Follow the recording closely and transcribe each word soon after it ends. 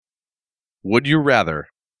Would you rather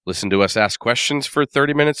listen to us ask questions for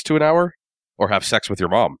 30 minutes to an hour or have sex with your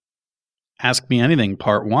mom? Ask Me Anything,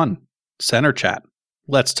 Part 1. Center Chat.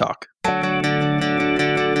 Let's talk.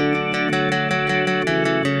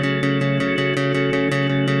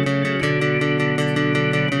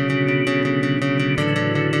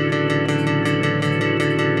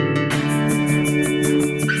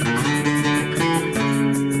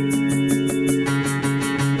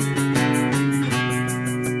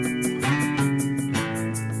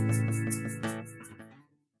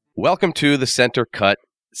 Welcome to the Center Cut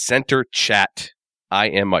Center Chat. I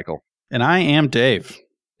am Michael. And I am Dave.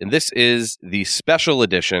 And this is the special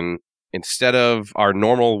edition. Instead of our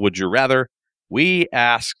normal Would You Rather, we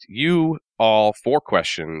asked you all 4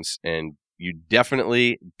 questions, and you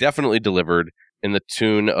definitely delivered in the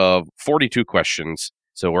tune of 42 questions.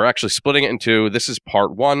 So we're actually splitting it in 2. This is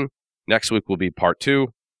part 1. Next week will be part 2.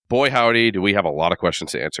 Boy, howdy, do we have a lot of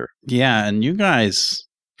questions to answer. Yeah, and you guys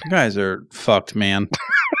are fucked, man.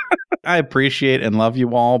 I appreciate and love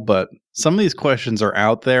you all, but some of these questions are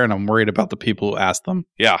out there, and I'm worried about the people who ask them.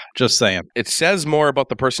 Yeah. Just saying. It says more about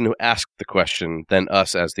the person who asked the question than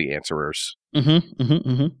us as the answerers.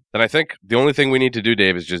 And I think the only thing we need to do,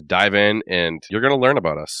 Dave, is just dive in, and you're going to learn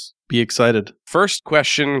about us. Be excited. First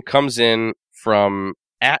question comes in from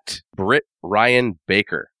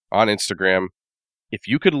 @BrittRyanBaker on Instagram. If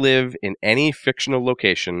you could live in any fictional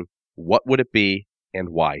location, what would it be and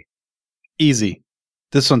why? Easy.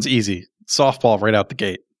 This one's easy. Softball right out the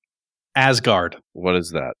gate. Asgard. What is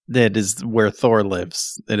that? It is where Thor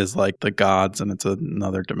lives. It is like the gods, and it's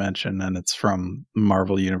another dimension, and it's from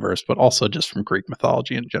Marvel Universe, but also just from Greek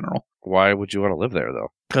mythology in general. Why would you want to live there, though?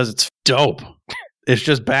 Because it's dope. It's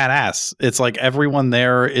just badass. It's like everyone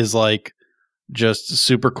there is like just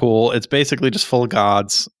super cool. It's basically just full of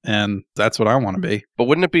gods, and that's what I want to be. But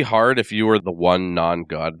wouldn't it be hard if you were the one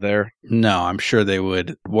non-god there? No, I'm sure they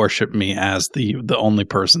would worship me as the only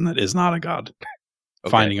person that is not a god.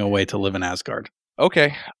 Okay. Finding a way to live in Asgard.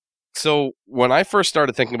 Okay. So when I first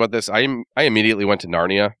started thinking about this, I immediately went to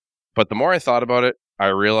Narnia. But the more I thought about it, I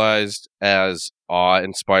realized as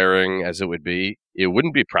awe-inspiring as it would be, it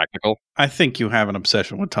wouldn't be practical. I think you have an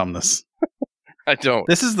obsession with Tumnus. I don't.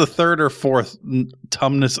 This is the 3rd or 4th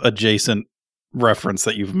Tumnus adjacent reference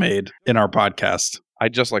that you've made in our podcast. I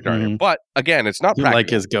just like Narnia. But again, it's not practical. You like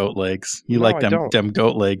his goat legs. You like them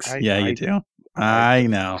goat legs. You do. I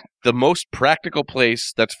know. The most practical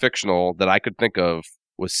place that's fictional that I could think of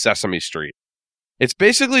was Sesame Street. It's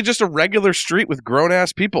basically just a regular street with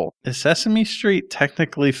grown-ass people. Is Sesame Street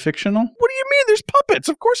technically fictional? What do you mean? There's puppets.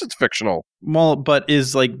 Of course it's fictional. Well, but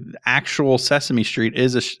is like actual Sesame Street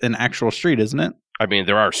is an actual street, isn't it? I mean,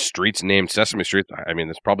 there are streets named Sesame Street. I mean,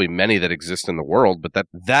 there's probably many that exist in the world, but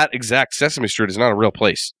that exact Sesame Street is not a real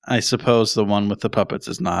place. I suppose the one with the puppets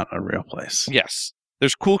is not a real place. Yes.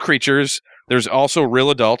 There's cool creatures. There's also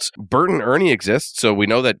real adults. Bert and Ernie exist, so we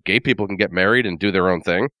know that gay people can get married and do their own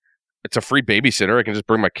thing. It's a free babysitter. I can just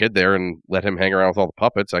bring my kid there and let him hang around with all the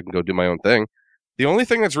puppets. I can go do my own thing. The only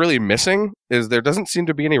thing that's really missing is there doesn't seem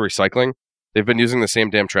to be any recycling. They've been using the same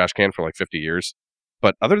damn trash can for like 50 years.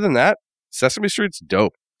 But other than that, Sesame Street's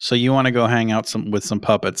dope. So you want to go hang out with some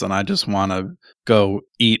puppets, and I just want to go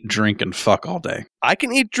eat, drink, and fuck all day. I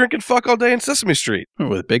can eat, drink, and fuck all day in Sesame Street.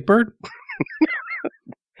 With Big Bird?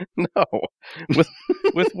 No. With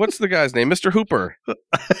what's the guy's name? Mr. Hooper.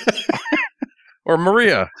 Or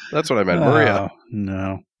Maria. That's what I meant. Maria.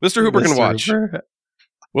 No. Mr. Hooper can watch. Hooper?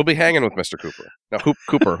 We'll be hanging with Mr. Cooper. No,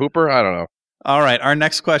 Hooper? I don't know. All right. Our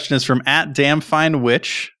next question is from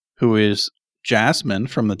 @DamnFineWitch, who is Jasmine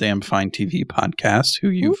from the Damn Fine TV podcast, who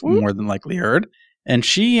you've more than likely heard. And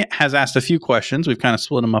she has asked a few questions. We've kind of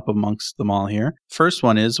split them up amongst them all here. First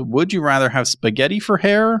one is, would you rather have spaghetti for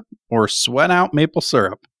hair or sweat out maple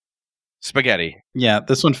syrup? Spaghetti. Yeah,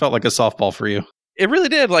 this one felt like a softball for you. It really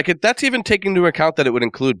did. Like, that's even taking into account that it would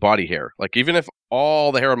include body hair. Like, even if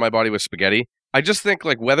all the hair on my body was spaghetti, I just think,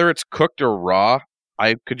 like, whether it's cooked or raw,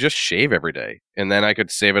 I could just shave every day. And then I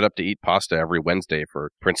could save it up to eat pasta every Wednesday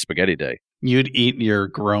for Prince Spaghetti Day. You'd eat your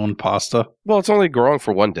grown pasta? Well, it's only growing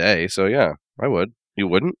for one day, so yeah, I would. You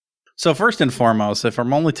wouldn't? So first and foremost, if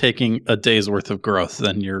I'm only taking a day's worth of growth,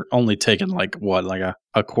 then you're only taking like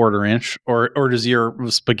a quarter inch? Or does your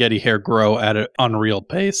spaghetti hair grow at an unreal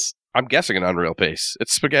pace? I'm guessing an unreal pace.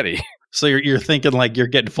 It's spaghetti. So you're thinking like you're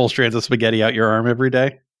getting full strands of spaghetti out your arm every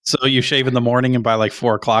day? So you shave in the morning and by like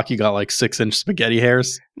 4 o'clock you got like 6-inch spaghetti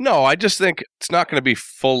hairs? No, I just think it's not going to be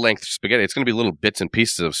full-length spaghetti. It's going to be little bits and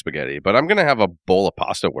pieces of spaghetti. But I'm going to have a bowl of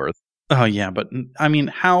pasta worth. Oh, yeah. But I mean,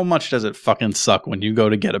 how much does it fucking suck when you go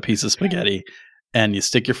to get a piece of spaghetti and you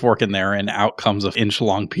stick your fork in there and out comes an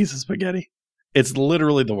inch-long piece of spaghetti? It's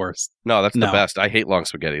literally the worst. No, that's the No. best. I hate long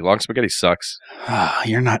spaghetti. Long spaghetti sucks.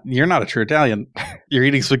 You're not a true Italian. You're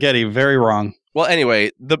eating spaghetti very wrong. Well,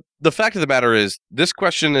 anyway, the fact of the matter is this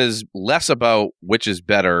question is less about which is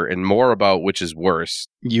better and more about which is worse.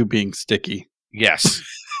 You being sticky. Yes.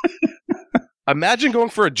 Imagine going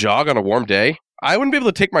for a jog on a warm day. I wouldn't be able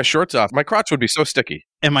to take my shorts off. My crotch would be so sticky.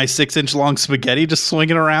 And my 6-inch long spaghetti just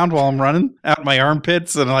swinging around while I'm running out my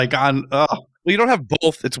armpits and like on. Oh, Well, you don't have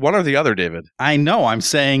both. It's one or the other, David. I know. I'm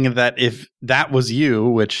saying that if that was you,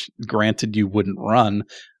 which granted you wouldn't run,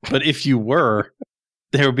 but if you were,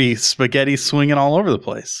 there would be spaghetti swinging all over the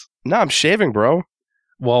place. No, I'm shaving, bro.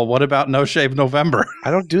 Well, what about No Shave November?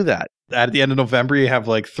 I don't do that. At the end of November, you have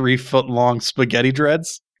like 3-foot long spaghetti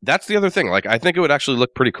dreads. That's the other thing. Like, I think it would actually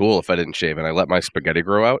look pretty cool if I didn't shave and I let my spaghetti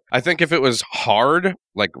grow out. I think if it was hard,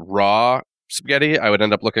 like raw spaghetti, I would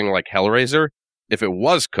end up looking like Hellraiser. If it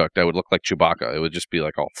was cooked, I would look like Chewbacca. It would just be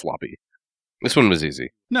like all floppy. This one was easy.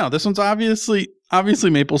 No, this one's obviously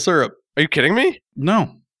maple syrup. Are you kidding me?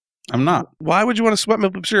 No, I'm not. Why would you want to sweat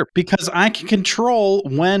maple syrup? Because I can control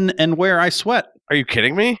when and where I sweat. Are you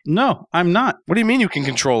kidding me? No, I'm not. What do you mean you can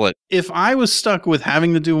control it? If I was stuck with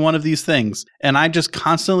having to do one of these things and I just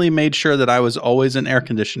constantly made sure that I was always in air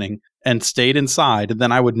conditioning and stayed inside,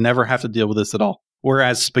 then I would never have to deal with this at all.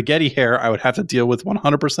 Whereas spaghetti hair, I would have to deal with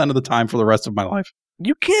 100% of the time for the rest of my life.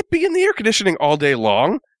 You can't be in the air conditioning all day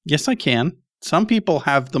long. Yes, I can. Some people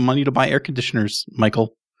have the money to buy air conditioners,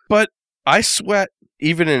 Michael. But I sweat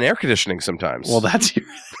even in air conditioning sometimes. Well, that's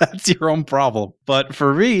your own problem. But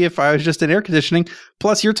for me, if I was just in air conditioning,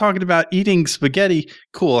 plus you're talking about eating spaghetti,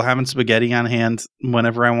 cool, having spaghetti on hand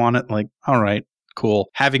whenever I want it, like, all right, cool.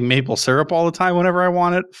 Having maple syrup all the time whenever I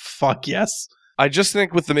want it, fuck yes. I just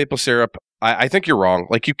think with the maple syrup, I think you're wrong.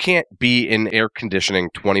 Like, you can't be in air conditioning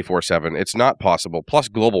 24/7. It's not possible. Plus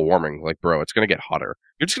global warming. Like, bro, it's going to get hotter.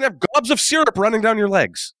 You're just going to have gobs of syrup running down your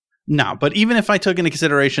legs. No, but even if I took into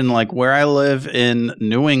consideration, like, where I live in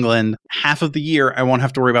New England, half of the year, I won't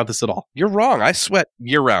have to worry about this at all. You're wrong. I sweat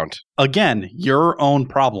year-round. Again, your own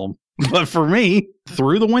problem. But for me,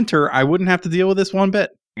 through the winter, I wouldn't have to deal with this one bit.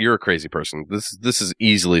 You're a crazy person. This is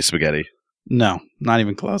easily spaghetti. No, not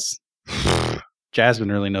even close.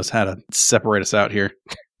 Jasmine really knows how to separate us out here.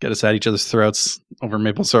 Get us at each other's throats over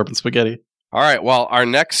maple syrup and spaghetti. All right, well, our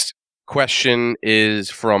next question is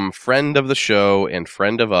from friend of the show and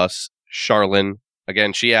friend of us, Charlene.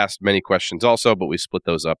 Again, she asked many questions also, but we split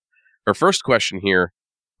those up. Her first question here,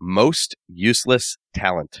 most useless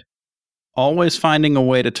talent. Always finding a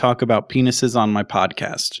way to talk about penises on my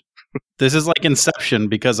podcast. This is like Inception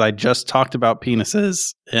because I just talked about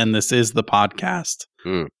penises and this is the podcast.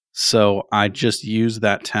 So I just use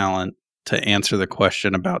that talent to answer the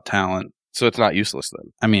question about talent. So it's not useless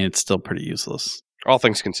then? I mean, it's still pretty useless. All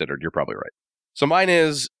things considered, you're probably right. So mine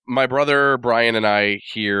is, my brother Brian and I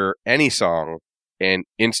hear any song and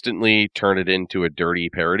instantly turn it into a dirty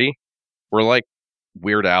parody. We're like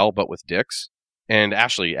Weird Al, but with dicks. And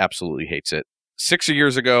Ashley absolutely hates it. 6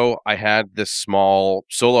 years ago, I had this small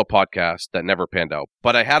solo podcast that never panned out.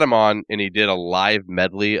 But I had him on, and he did a live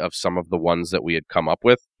medley of some of the ones that we had come up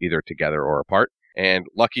with, either together or apart. And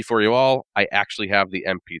lucky for you all, I actually have the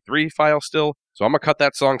MP3 file still. So I'm going to cut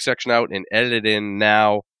that song section out and edit it in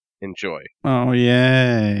now. Enjoy. Oh,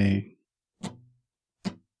 yay.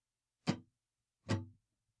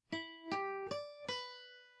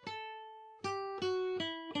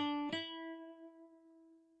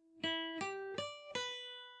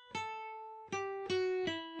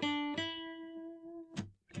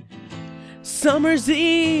 Summer's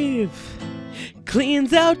Eve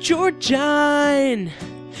cleans out your gine.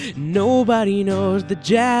 Nobody knows the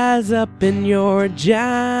jazz up in your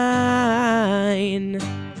gine.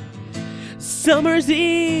 Summer's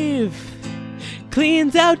Eve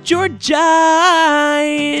cleans out your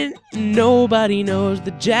gine. Nobody knows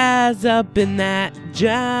the jazz up in that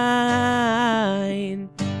gine.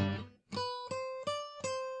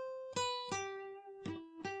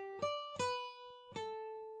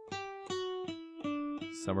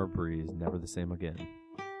 Summer breeze, never the same again.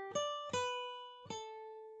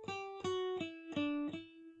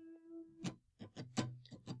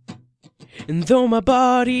 And though my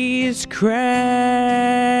body's crap,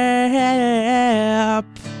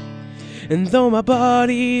 and though my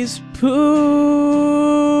body's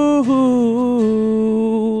poo,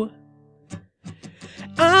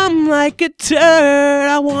 I'm like a turd,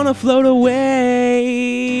 I wanna float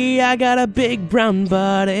away. I got a big brown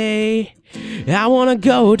body, I wanna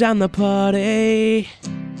go down the party.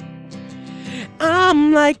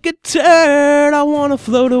 I'm like a turd, I wanna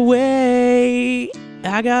float away.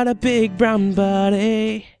 I got a big brown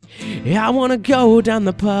body, I wanna go down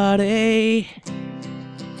the party.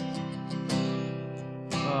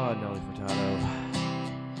 Oh, Nelly Furtado.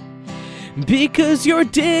 Because your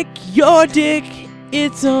dick,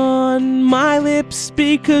 it's on my lips.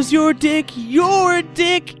 Because your dick,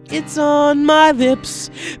 it's on my lips.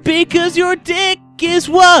 Because your dick is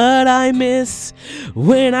what I miss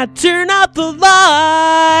when I turn out the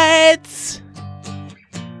lights.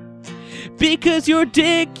 Because your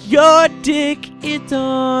dick, it's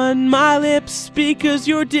on my lips. Because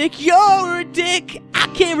your dick, I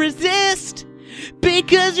can't resist.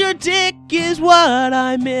 Because your dick is what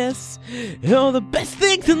I miss. Oh, the best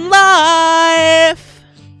things in life.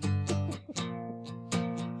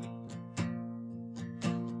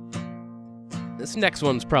 This next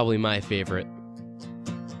one's probably my favorite.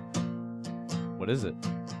 What is it?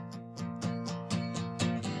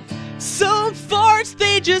 Some farts,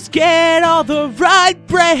 they just get all the right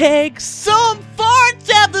breaks. Some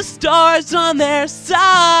farts have the stars on their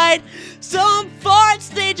side. Some farts,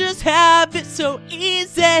 they just have it so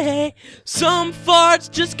easy. Some farts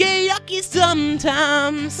just get yucky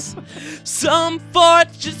sometimes. Some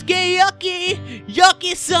farts just get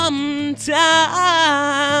yucky sometimes.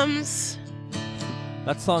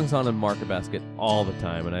 That song's on in Market Basket all the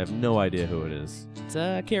time, and I have no idea who it is. It's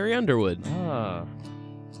Carrie Underwood. Ah.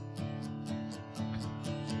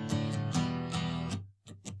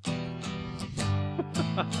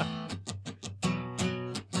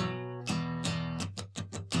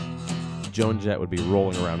 Joan Jett would be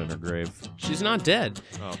rolling around in her grave. She's not dead.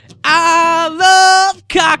 Oh. I love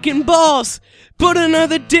cock and balls. Put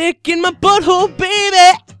another dick in my butthole,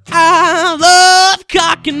 baby. I love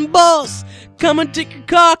cock and balls. Come and take your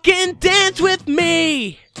cock and dance with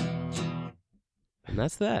me. And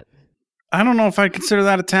that's that. I don't know if I'd consider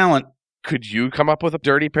that a talent. Could you come up with a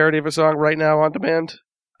dirty parody of a song right now on demand?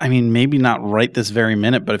 I mean, maybe not right this very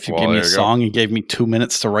minute, but if you Well, gave me a there you go. song and gave me 2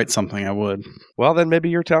 minutes to write something, I would. Well, then maybe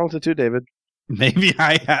you're talented too, David. Maybe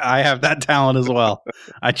I have that talent as well.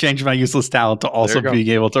 I changed my useless talent to also There you go. being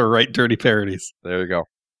able to write dirty parodies. There you go.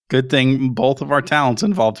 Good thing both of our talents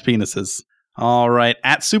involved penises. All right.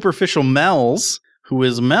 At Superficial Mel's, who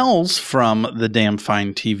is Mel's from the Damn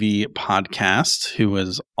Fine TV podcast, who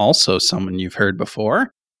is also someone you've heard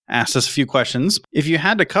before, asked us a few questions. If you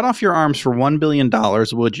had to cut off your arms for $1 billion,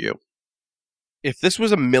 would you? If this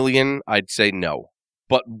was $1 million, I'd say no.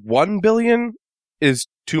 But $1 billion is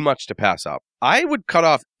too much to pass up. I would cut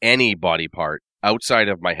off any body part outside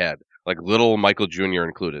of my head, like little Michael Jr.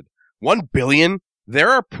 included. $1 billion?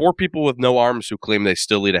 There are poor people with no arms who claim they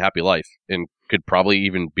still lead a happy life and could probably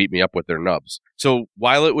even beat me up with their nubs. So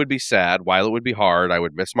while it would be sad, while it would be hard, I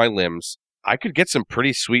would miss my limbs, I could get some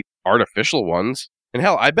pretty sweet artificial ones. And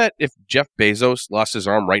hell, I bet if Jeff Bezos lost his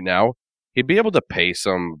arm right now, he'd be able to pay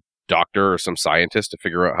some doctor or some scientist to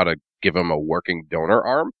figure out how to give him a working donor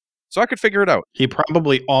arm. So I could figure it out. He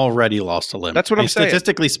probably already lost a limb. That's what I'm saying.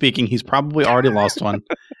 Statistically speaking, he's probably already lost one.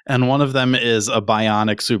 And one of them is a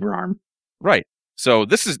bionic super arm. Right. So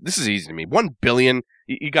this is easy to me. $1 billion,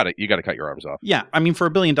 you gotta cut your arms off. Yeah. I mean, for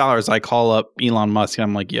 $1 billion, I call up Elon Musk and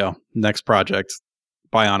I'm like, yo, next project,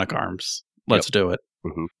 bionic arms. Let's do it.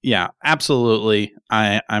 Mhm. Yeah, absolutely.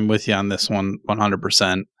 I'm with you on this one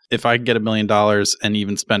 100%. If I could get $1 million and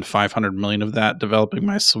even spend 500 million of that developing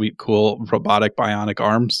my sweet, cool robotic bionic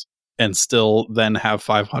arms and still then have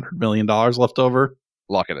 $500 million left over,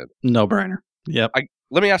 Lock it in. no brainer. Yep.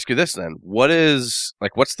 Let me ask you this then. What's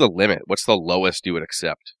the limit? What's the lowest you would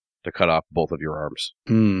accept to cut off both of your arms?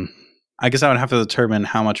 I guess I would have to determine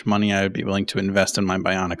how much money I would be willing to invest in my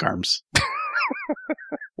bionic arms.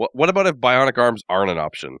 What about if bionic arms aren't an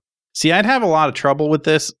option? See, I'd have a lot of trouble with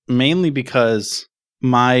this, mainly because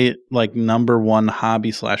my number one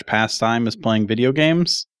hobby / pastime is playing video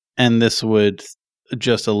games, and this would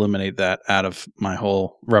just eliminate that out of my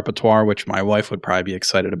whole repertoire, which my wife would probably be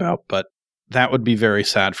excited about, but that would be very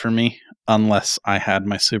sad for me unless I had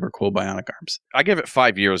my super cool bionic arms. I give it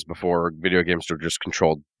 5 years before video games are just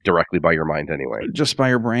controlled directly by your mind anyway. Just by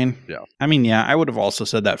your brain? Yeah. I mean, yeah, I would have also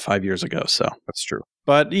said that 5 years ago, so. That's true.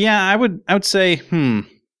 But yeah, I would say,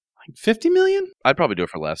 50 million? I'd probably do it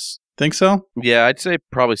for less. Think so? Yeah, I'd say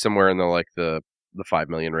probably somewhere in the 5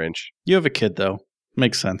 million range. You have a kid, though.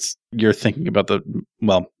 Makes sense. You're thinking about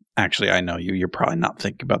actually, I know you. You're probably not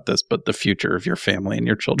thinking about this, but the future of your family and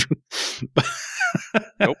your children.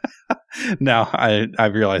 Nope. No, I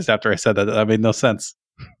realized after I said that made no sense.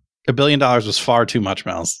 $1 billion was far too much,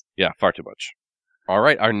 Miles. Yeah, far too much. All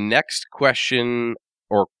right, our next question,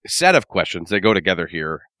 or set of questions that go together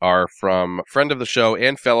here, are from friend of the show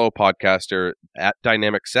and fellow podcaster at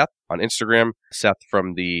Dynamic Seth on Instagram, Seth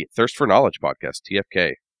from the Thirst for Knowledge podcast,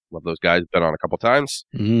 TFK. Love those guys. Been on a couple times.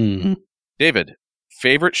 Mm. David,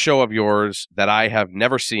 favorite show of yours that I have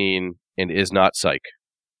never seen and is not Psych?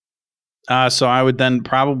 So I would then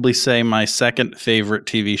probably say my second favorite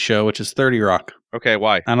TV show, which is 30 Rock. Okay,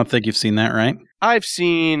 why? I don't think you've seen that, right? I've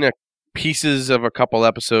seen pieces of a couple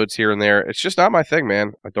episodes here and there. It's just not my thing,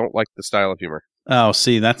 man. I don't like the style of humor. Oh,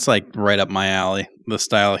 see, that's like right up my alley, the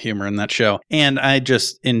style of humor in that show. And I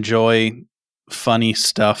just enjoy funny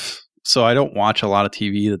stuff. So I don't watch a lot of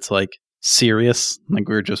TV that's like serious. Like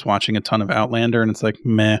we were just watching a ton of Outlander and it's like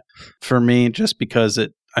meh for me, just because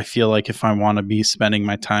I feel like if I want to be spending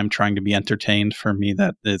my time trying to be entertained, for me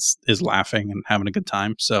that is laughing and having a good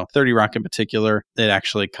time. So 30 Rock in particular, it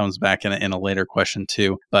actually comes back in a later question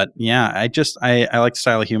too. But yeah, I like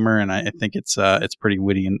style of humor and I think it's pretty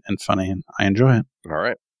witty and funny and I enjoy it. All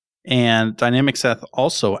right. And Dynamic Seth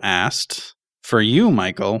also asked, for you,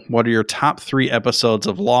 Michael, what are your top 3 episodes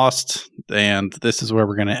of Lost? And this is where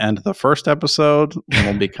we're going to end the first episode. And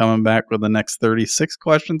we'll be coming back with the next 36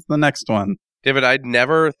 questions in the next one. David, I'd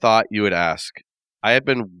never thought you would ask. I had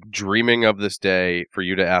been dreaming of this day for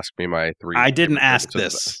you to ask me my 3. I didn't ask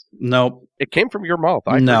this. Nope. It came from your mouth.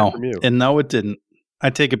 I heard it from you. And no, it didn't.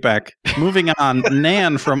 I take it back. Moving on,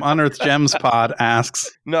 Nan from Unearthed Gems Pod asks.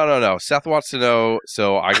 No. Seth wants to know,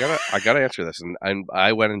 so I gotta answer this, and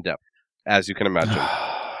I went in depth, as you can imagine.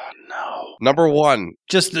 No. Number 1.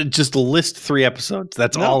 Just list 3 episodes.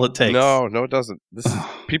 That's all it takes. No, it doesn't. This is,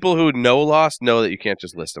 people who know Lost know that you can't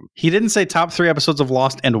just list them. He didn't say top 3 episodes of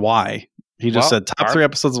Lost and why. He just said top 3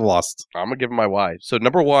 episodes of Lost. I'm gonna give him my why. So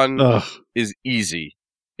number 1 is easy.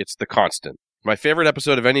 It's The Constant. My favorite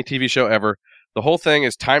episode of any TV show ever. The whole thing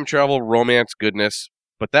is time travel, romance, goodness.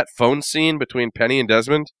 But that phone scene between Penny and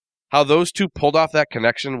Desmond, how those two pulled off that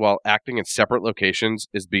connection while acting in separate locations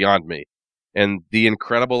is beyond me. And the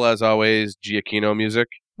incredible, as always, Giacchino music,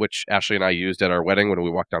 which Ashley and I used at our wedding when we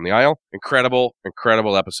walked down the aisle. Incredible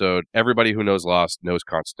episode. Everybody who knows Lost knows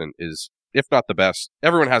Constant is, if not the best.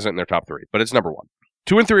 Everyone has it in their top 3, but it's number 1.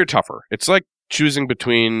 2 and 3 are tougher. It's like choosing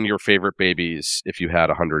between your favorite babies if you had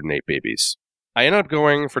 108 babies. I ended up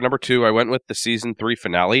going for number 2. I went with the season 3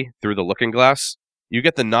 finale, Through the Looking Glass. You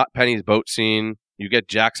get the Not Penny's boat scene. You get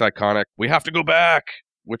Jack's iconic, "We have to go back,"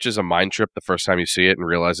 which is a mind trip the first time you see it and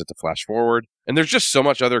realize it's a flash forward. And there's just so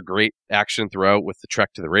much other great action throughout with the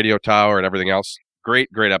trek to the radio tower and everything else. Great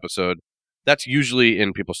episode. That's usually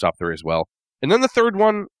in people's top 3 as well. And then the third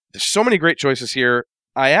one, there's so many great choices here.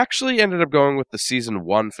 I actually ended up going with the season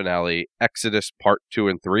 1 finale, Exodus Part 2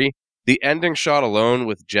 and 3. The ending shot alone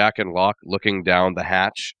with Jack and Locke looking down the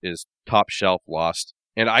hatch is top shelf Lost.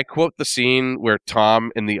 And I quote the scene where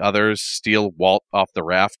Tom and the others steal Walt off the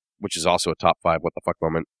raft, which is also a top 5 what the fuck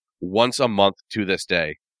moment, once a month to this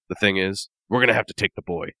day. The thing is, we're going to have to take the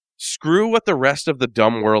boy. Screw what the rest of the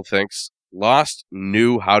dumb world thinks. Lost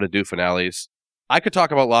knew how to do finales. I could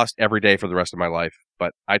talk about Lost every day for the rest of my life,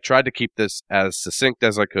 but I tried to keep this as succinct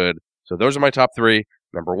as I could. So those are my top 3.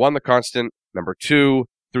 Number 1, The Constant. Number 2,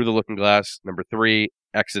 Through the Looking Glass. Number 3,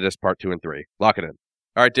 Exodus Part 2 and 3. Lock it in.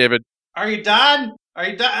 All right, David. Are you done?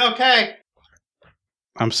 Okay.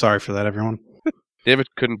 I'm sorry for that, everyone. David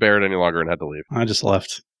couldn't bear it any longer and had to leave. I just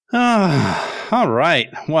left. All right.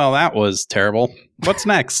 Well, that was terrible. What's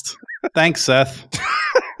next? Thanks, Seth.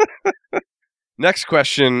 Next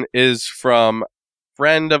question is from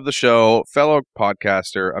friend of the show, fellow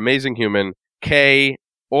podcaster, amazing human, Kay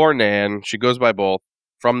or Nan. She goes by both,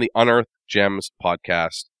 from the Unearthed Gems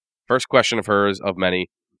podcast. First question of hers, of many.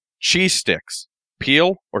 Cheese sticks,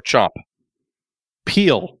 peel or chomp?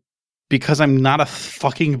 Peel. Because I'm not a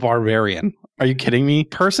fucking barbarian. Are you kidding me?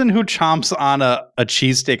 Person who chomps on a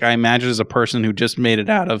cheese stick, I imagine, is a person who just made it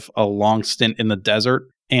out of a long stint in the desert.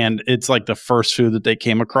 And it's like the first food that they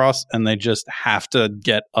came across. And they just have to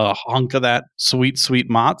get a hunk of that sweet, sweet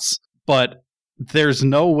mozz. But there's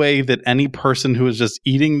no way that any person who is just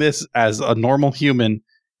eating this as a normal human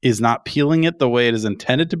is not peeling it the way it is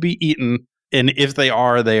intended to be eaten. And if they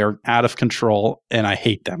are out of control. And I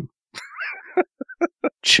hate them.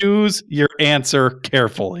 Choose your answer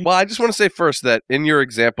carefully. Well, I just want to say first that in your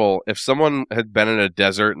example, if someone had been in a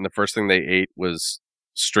desert and the first thing they ate was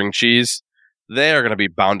string cheese, they are going to be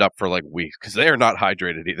bound up for like weeks because they are not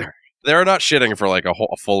hydrated either. They're not shitting for like a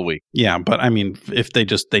full week. Yeah, but I mean, if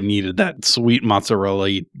they needed that sweet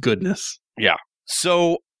mozzarella goodness. Yeah.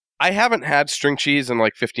 So I haven't had string cheese in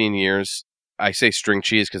like 15 years. I say string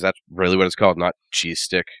cheese because that's really what it's called, not cheese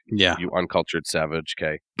stick. Yeah. You uncultured savage,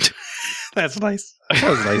 Kay. That's nice. That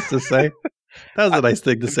was nice to say. That was a nice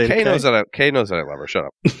thing to say. Kay knows that I love her. Shut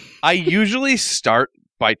up. I usually start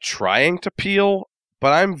by trying to peel,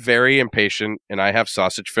 but I'm very impatient and I have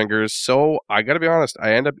sausage fingers. So I got to be honest,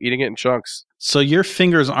 I end up eating it in chunks. So your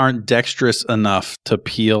fingers aren't dexterous enough to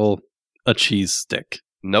peel a cheese stick.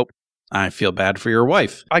 Nope. I feel bad for your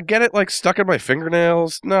wife. I get it, like, stuck in my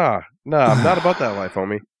fingernails. Nah, I'm not about that life,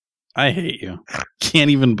 homie. I hate you.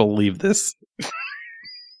 Can't even believe this.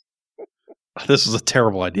 This was a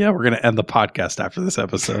terrible idea. We're going to end the podcast after this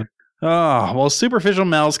episode. Oh, well, Superficial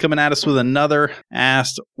Mel's coming at us with another.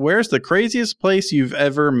 Asked, where's the craziest place you've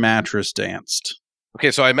ever mattress danced?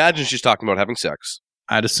 Okay, so I imagine she's talking about having sex.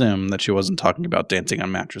 I'd assume that she wasn't talking about dancing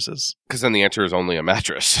on mattresses. Because then the answer is only a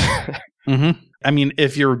mattress. Mm-hmm. I mean,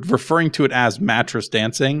 if you're referring to it as mattress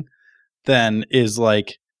dancing, then is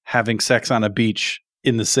like having sex on a beach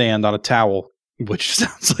in the sand on a towel, which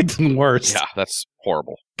sounds like the worst. Yeah, that's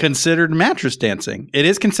horrible. Considered mattress dancing. It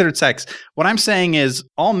is considered sex. What I'm saying is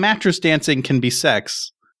all mattress dancing can be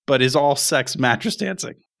sex, but is all sex mattress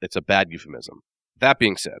dancing? It's a bad euphemism. That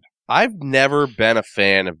being said, I've never been a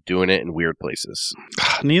fan of doing it in weird places.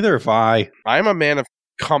 Neither have I. I'm a man of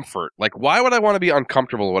comfort. Like, why would I want to be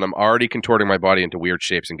uncomfortable when I'm already contorting my body into weird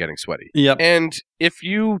shapes and getting sweaty? Yep. And if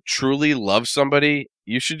you truly love somebody,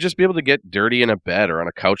 you should just be able to get dirty in a bed or on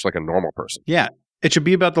a couch like a normal person. Yeah. It should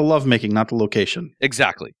be about the lovemaking, not the location.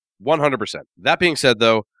 Exactly. 100%. That being said,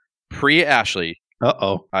 though, pre-Ashley,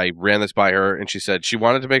 Uh-oh. I ran this by her, and she said she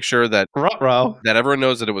wanted to make sure that Ruh-roh. that everyone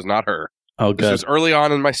knows that it was not her. Oh, This good. was early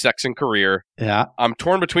on in my sexing career. Yeah. I'm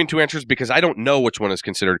torn between two answers because I don't know which one is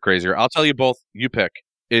considered crazier. I'll tell you both. You pick.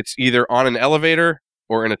 It's either on an elevator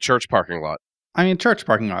or in a church parking lot. I mean, church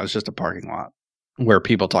parking lot is just a parking lot where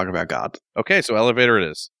people talk about God. Okay, so elevator it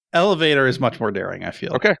is. Elevator is much more daring, I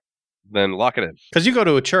feel. Okay, then lock it in. Because you go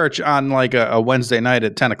to a church on like a Wednesday night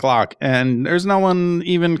at 10 o'clock and there's no one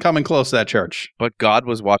even coming close to that church. But God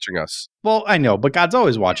was watching us. Well, I know, but God's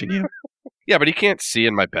always watching you. Yeah, but he can't see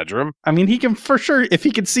in my bedroom. I mean, he can for sure, if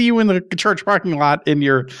he could see you in the church parking lot in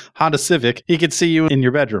your Honda Civic, he could see you in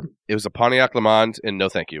your bedroom. It was a Pontiac Le Mans, and no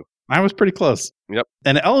thank you. I was pretty close. Yep.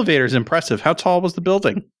 An elevator is impressive. How tall was the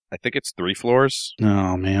building? I think it's 3 floors.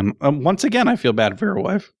 Oh, man. Once again, I feel bad for your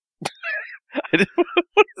wife. What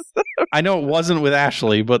is that? I know it wasn't with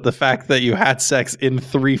Ashley, but the fact that you had sex in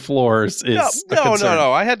 3 floors is a No. concern.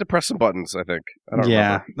 I had to press some buttons, I think. I don't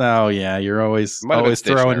remember. Oh, yeah. You're always Might have been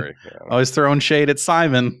throwing stationary. Yeah. always throwing shade at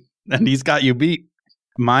Simon, and he's got you beat.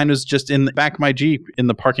 Mine was just in the back of my Jeep in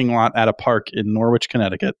the parking lot at a park in Norwich,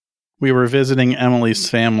 Connecticut. We were visiting Emily's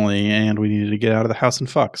family, and we needed to get out of the house and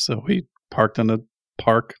fuck, so we parked in a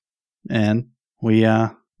park, and we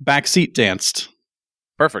backseat danced.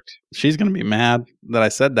 Perfect. She's going to be mad that I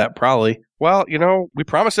said that, probably. Well, we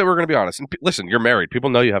promised that we were going to be honest. And listen, you're married.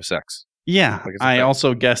 People know you have sex. Yeah, Like it's a I thing.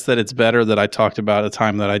 also guess that it's better that I talked about a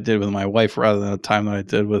time that I did with my wife rather than a time that I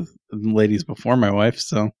did with ladies before my wife,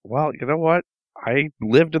 so Well, you know what? I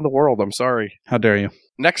lived in the world. I'm sorry. how dare you.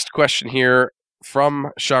 Next question here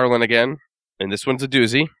from Charlene again. And this one's a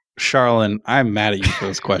doozy. Charlene, I'm mad at you for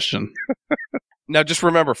this question. Now, just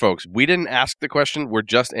remember, folks, we didn't ask the question. We're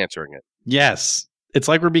just answering it. Yes. It's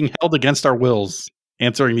like we're being held against our wills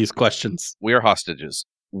answering these questions. We are hostages.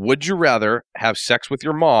 Would you rather have sex with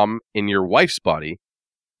your mom in your wife's body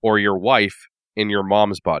or your wife in your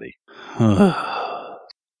mom's body?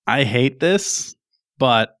 I hate this,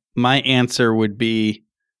 but my answer would be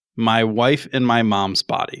my wife in my mom's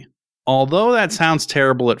body. Although that sounds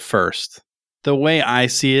terrible at first, the way I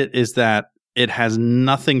see it is that it has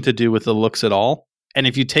nothing to do with the looks at all. And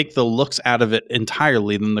if you take the looks out of it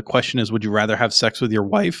entirely, then the question is, would you rather have sex with your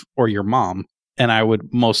wife or your mom? And I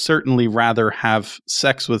would most certainly rather have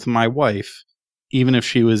sex with my wife, even if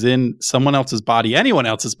she was in someone else's body, anyone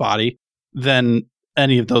else's body, than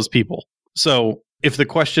any of those people. So if the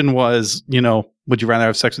question was, would you rather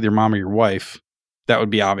have sex with your mom or your wife? That would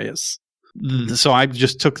be obvious. So I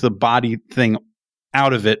just took the body thing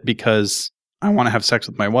out of it because I want to have sex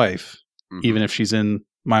with my wife, even if she's in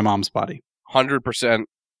my mom's body. 100%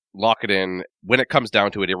 lock it in. When it comes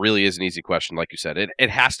down to it, it really is an easy question. Like you said, it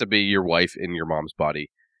has to be your wife in your mom's body.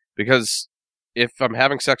 Because if I'm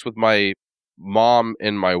having sex with my mom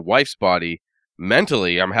in my wife's body,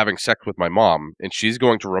 mentally I'm having sex with my mom, and she's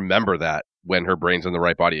going to remember that when her brain's in the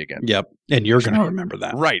right body again. Yep. And you're going to remember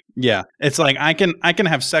that. Right. Yeah. It's like I can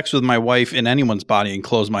have sex with my wife in anyone's body and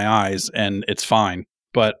close my eyes and it's fine.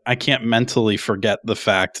 But I can't mentally forget the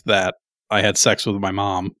fact that I had sex with my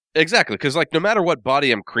mom. Exactly, because no matter what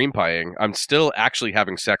body I'm cream pieing, I'm still actually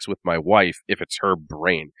having sex with my wife if it's her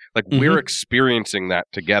brain. We're experiencing that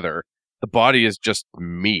together. The body is just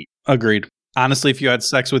meat. Agreed. Honestly, if you had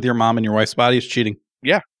sex with your mom in your wife's body, it's cheating.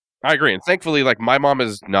 Yeah, I agree. And thankfully, my mom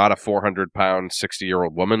is not a 400-pound,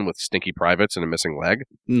 60-year-old woman with stinky privates and a missing leg.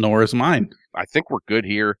 Nor is mine. I think we're good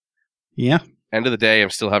here. Yeah. End of the day, I'm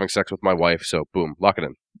still having sex with my wife, so boom, lock it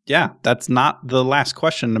in. Yeah, that's not the last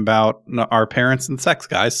question about our parents and sex,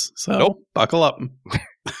 guys. So Nope. Buckle up.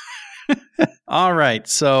 All right.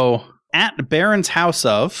 So at Baron's House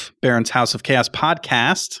of Chaos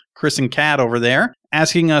podcast, Chris and Kat over there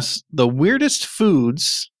asking us the weirdest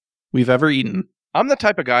foods we've ever eaten. I'm the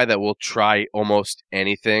type of guy that will try almost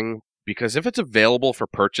anything because if it's available for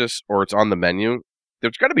purchase or it's on the menu,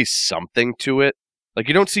 there's got to be something to it. Like,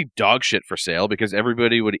 you don't see dog shit for sale because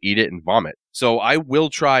everybody would eat it and vomit. So I will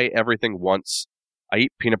try everything once. I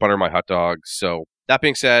eat peanut butter in my hot dogs. So that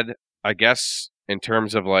being said, I guess in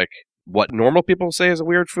terms of like what normal people say is a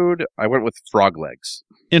weird food, I went with frog legs.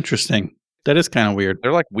 Interesting. That is kind of weird.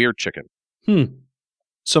 They're like weird chicken.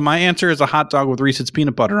 So my answer is a hot dog with Reese's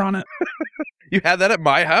peanut butter on it. You had that at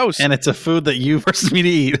my house. And it's a food that you forced me to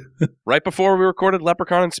eat. Right before we recorded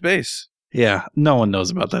Leprechaun in Space. Yeah, no one knows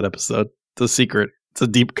about that episode. It's a secret. It's a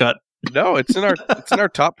deep cut. No, it's in our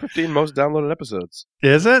top 15 most downloaded episodes.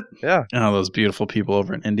 Is it? Yeah. Oh, those beautiful people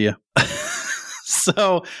over in India.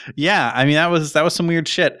 So, yeah, I mean, that was some weird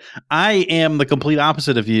shit. I am the complete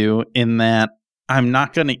opposite of you in that I'm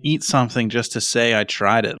not going to eat something just to say I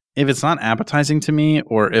tried it. If it's not appetizing to me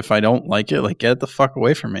or if I don't like it, like, get the fuck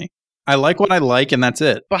away from me. I like what I like and that's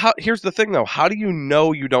it. But here's the thing, though. How do you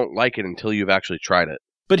know you don't like it until you've actually tried it?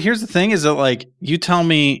 But here's the thing is that, like, you tell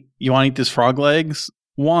me you want to eat these frog legs.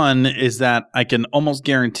 One is that I can almost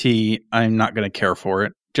guarantee I'm not going to care for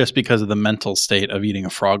it just because of the mental state of eating a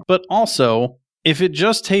frog. But also, if it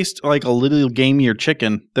just tastes like a little gamier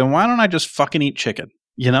chicken, then why don't I just fucking eat chicken?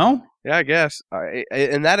 You know? Yeah, I guess.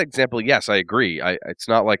 In that example, yes, I agree. It's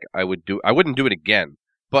not like I wouldn't do it again.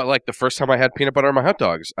 But like the first time I had peanut butter on my hot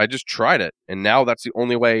dogs, I just tried it. And now that's the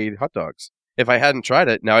only way I eat hot dogs. If I hadn't tried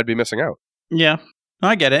it, now I'd be missing out. Yeah.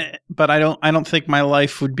 I get it, but I don't think my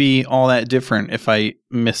life would be all that different if I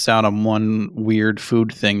missed out on one weird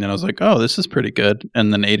food thing that I was like, oh, this is pretty good,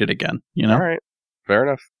 and then ate it again, you know? All right. Fair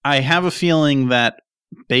enough. I have a feeling that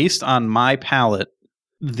based on my palate,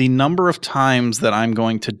 the number of times that I'm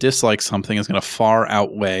going to dislike something is going to far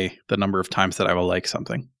outweigh the number of times that I will like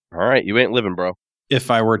something. All right. You ain't living, bro. If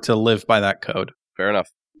I were to live by that code. Fair enough.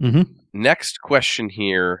 Mm-hmm. Next question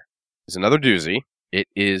here is another doozy. It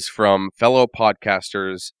is from fellow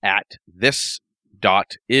podcasters at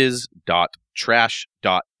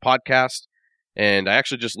this.is.trash.podcast. And I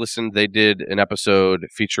actually just listened. They did an episode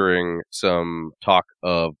featuring some talk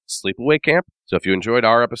of sleepaway camp. So if you enjoyed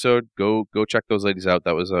our episode, go check those ladies out.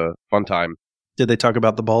 That was a fun time. Did they talk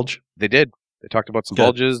about the bulge? They did. They talked about some Good.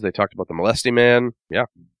 bulges. They talked about the molesting man. Yeah,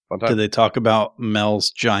 fun time. Did they talk about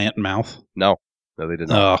Mel's giant mouth? No, they did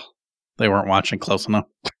not. Oh, they weren't watching close enough.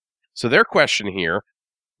 So their question here,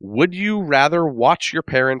 would you rather watch your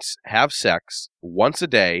parents have sex once a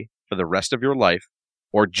day for the rest of your life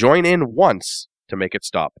or join in once to make it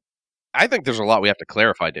stop? I think there's a lot we have to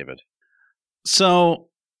clarify, David. So,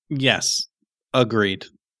 yes, agreed.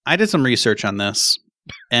 I did some research on this,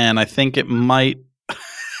 and I think it might...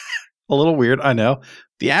 a little weird, I know.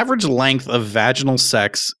 The average length of vaginal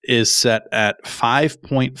sex is set at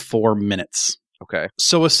 5.4 minutes. Okay.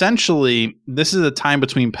 So essentially, this is a time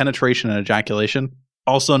between penetration and ejaculation,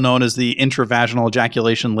 also known as the intravaginal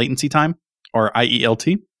ejaculation latency time, or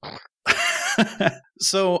IELT.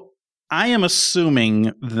 So I am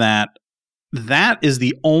assuming that is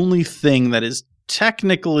the only thing that is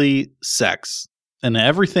technically sex, and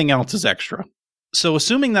everything else is extra. So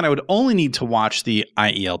assuming that I would only need to watch the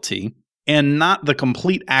IELT and not the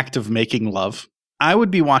complete act of making love, I would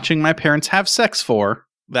be watching my parents have sex for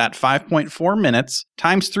that 5.4 minutes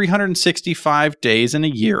times 365 days in a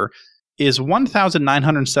year is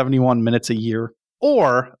 1,971 minutes a year,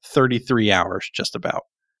 or 33 hours, just about.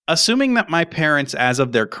 Assuming that my parents, as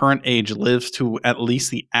of their current age, lives to at least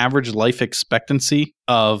the average life expectancy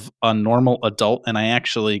of a normal adult, and I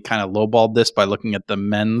actually kind of lowballed this by looking at the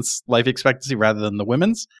men's life expectancy rather than the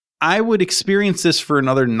women's, I would experience this for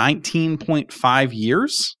another 19.5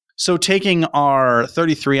 years. So taking our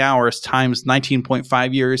 33 hours times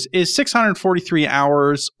 19.5 years is 643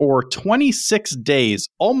 hours or 26 days.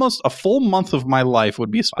 Almost a full month of my life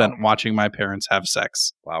would be spent watching my parents have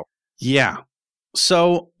sex. Wow. Yeah.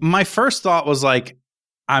 So my first thought was like,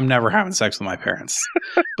 I'm never having sex with my parents.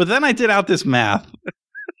 But then I did out this math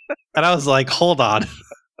and I was like, hold on.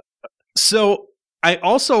 So I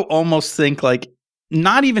also almost think like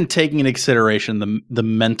not even taking into consideration the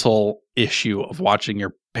mental issue of watching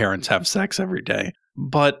your parents have sex every day,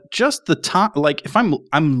 but just the time, like if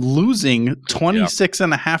I'm losing 26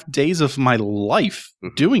 and a half days of my life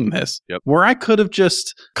doing this, where I could have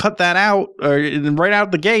just cut that out or right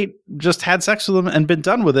out the gate, just had sex with them and been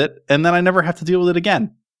done with it. And then I never have to deal with it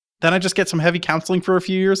again. Then I just get some heavy counseling for a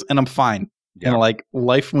few years and I'm fine. And like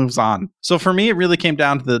life moves on. So for me, it really came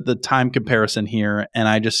down to the time comparison here. And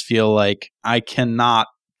I just feel like I cannot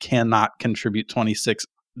contribute 26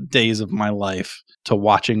 days of my life to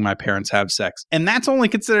watching my parents have sex. And that's only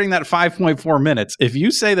considering that 5.4 minutes. If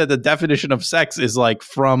you say that the definition of sex is like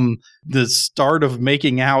from the start of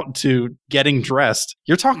making out to getting dressed,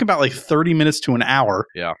 you're talking about like 30 minutes to an hour.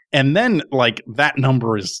 Yeah. And then like that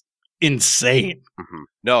number is insane. Mm-hmm.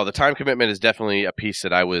 No, the time commitment is definitely a piece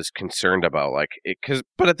that I was concerned about. Like,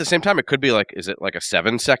 but at the same time, it could be like, is it like a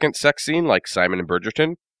 7-second sex scene like Simon and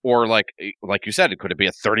Bridgerton? Or like you said, could it be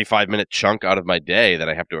a 35-minute chunk out of my day that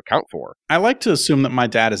I have to account for? I like to assume that my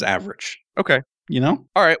dad is average. Okay. You know?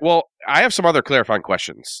 All right. Well, I have some other clarifying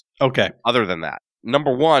questions. Okay. Other than that.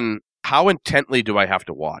 Number one, how intently do I have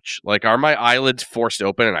to watch? Like, are my eyelids forced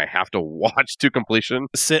open and I have to watch to completion?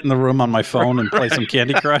 Sit in the room on my phone and play some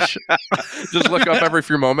Candy Crush. Just look up every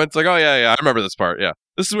few moments. Like, oh, yeah, I remember this part. Yeah.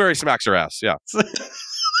 This is where he smacks her ass. Yeah.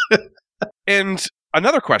 And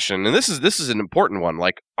another question, and this is an important one.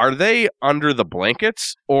 Like, are they under the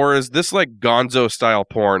blankets, or is this like Gonzo style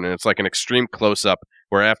porn, and it's like an extreme close up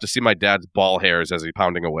where I have to see my dad's ball hairs as he's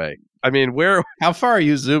pounding away? I mean, how far are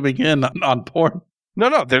you zooming in on porn?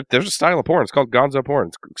 No, there's a style of porn. It's called Gonzo porn.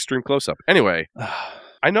 It's extreme close up. Anyway,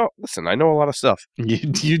 I know a lot of stuff.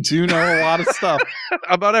 You do know a lot of stuff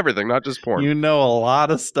about everything, not just porn. You know a lot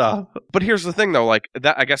of stuff. But here's the thing, though. Like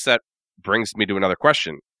that, I guess that brings me to another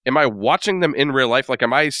question. Am I watching them in real life? Like,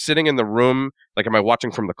 am I sitting in the room? Like, am I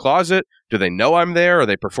watching from the closet? Do they know I'm there? Are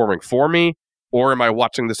they performing for me? Or am I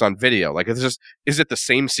watching this on video? Like, is it the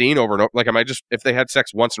same scene over and over? Like, if they had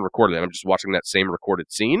sex once and recorded it, and I'm just watching that same recorded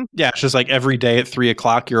scene? Yeah, it's just like every day at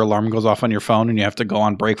 3:00, your alarm goes off on your phone and you have to go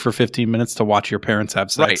on break for 15 minutes to watch your parents have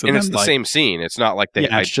sex. Right, and it's the same scene. It's not like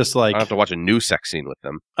it's just like, I don't have to watch a new sex scene with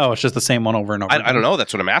them. Oh, it's just the same one over and over. I don't know.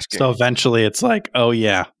 That's what I'm asking. So eventually it's like, oh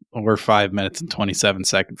yeah, we're 5 minutes and 27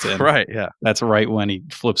 seconds in. Right, yeah. That's right when he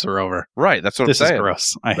flips her over. Right, that's what I'm saying. This is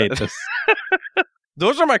gross. I hate this.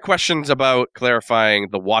 Those are my questions about clarifying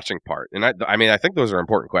the watching part. And I think those are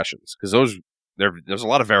important questions because there's a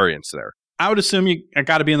lot of variance there. I would assume you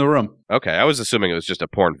got to be in the room. Okay, I was assuming it was just a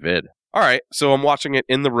porn vid. All right, so I'm watching it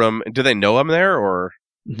in the room. Do they know I'm there or?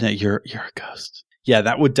 No, you're a ghost. Yeah,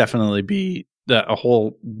 that would definitely be a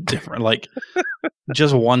whole different, like,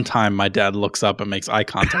 just one time my dad looks up and makes eye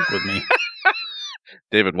contact with me.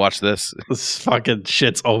 David, watch this. This fucking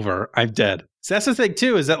shit's over. I'm dead. So that's the thing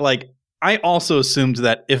too, is that like, I also assumed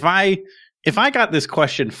that if I got this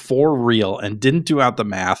question for real and didn't do out the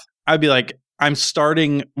math, I'd be like, I'm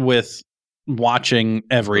starting with watching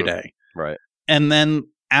every day. Right. And then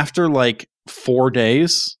after like 4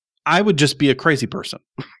 days, I would just be a crazy person.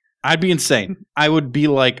 I'd be insane. I would be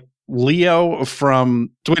like Leo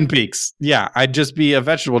from Twin Peaks. Yeah, I'd just be a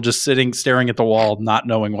vegetable just sitting, staring at the wall, not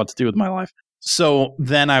knowing what to do with my life. So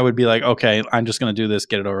then I would be like, okay, I'm just going to do this,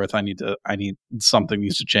 get it over with. I need something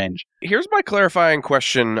needs to change. Here's my clarifying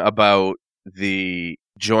question about the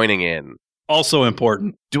joining in. Also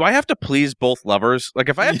important. Do I have to please both lovers? Like,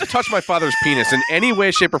 if I have to touch my father's penis in any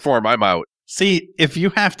way, shape, or form, I'm out. See, if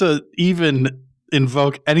you have to even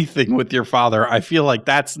invoke anything with your father, I feel like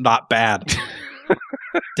that's not bad.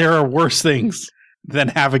 There are worse things than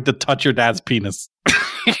having to touch your dad's penis.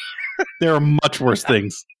 There are much worse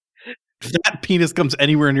things. If that penis comes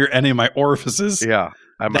anywhere near any of my orifices,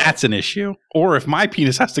 that's an issue. Or if my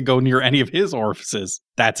penis has to go near any of his orifices,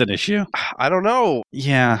 that's an issue. I don't know.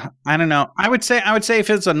 Yeah, I don't know. I would say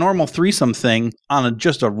if it's a normal threesome thing on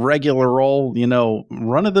just a regular roll,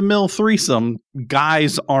 run-of-the-mill threesome,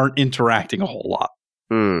 guys aren't interacting a whole lot.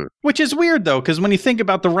 Which is weird, though, because when you think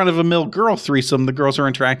about the run-of-the-mill girl threesome, the girls are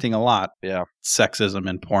interacting a lot. Yeah. Sexism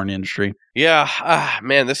in porn industry. Yeah.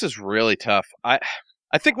 Man, this is really tough.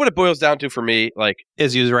 I think what it boils down to for me, like,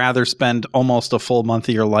 is you'd rather spend almost a full month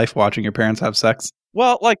of your life watching your parents have sex?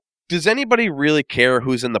 Well, like, does anybody really care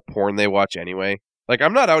who's in the porn they watch anyway? Like,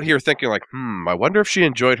 I'm not out here thinking like, I wonder if she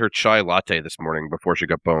enjoyed her chai latte this morning before she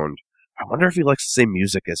got boned. I wonder if he likes the same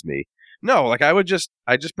music as me. No, like, I just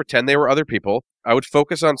pretend they were other people. I would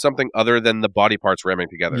focus on something other than the body parts ramming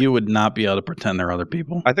together. You would not be able to pretend they're other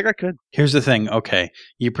people. I think I could. Here's the thing. Okay,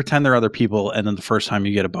 you pretend they're other people, and then the first time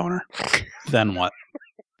you get a boner, then what?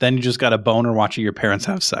 Then you just got a boner watching your parents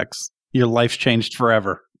have sex. Your life's changed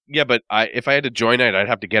forever. Yeah, but if I had to join it, I'd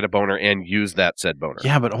have to get a boner and use that said boner.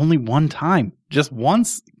 Yeah, but only one time. Just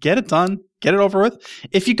once. Get it done. Get it over with.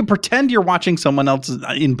 If you can pretend you're watching someone else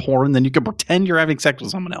in porn, then you can pretend you're having sex with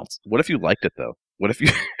someone else. What if you liked it, though? What if you...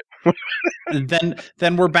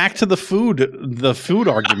 then we're back to the food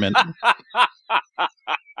argument.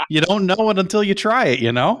 You don't know it until you try it,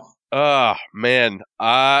 Oh, man.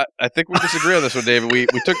 I think we disagree on this one, David. We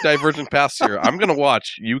took divergent paths here. I'm going to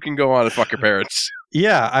watch. You can go on and fuck your parents.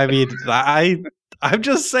 Yeah, I mean, I'm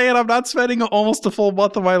just saying I'm not spending almost a full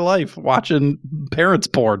month of my life watching parents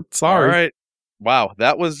porn. Sorry. All right. Wow,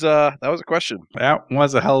 that was a question. That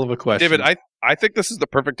was a hell of a question. David, I think this is the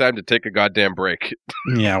perfect time to take a goddamn break.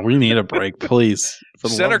 Yeah, we need a break, please. For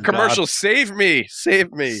the Center love of God. commercials, save me.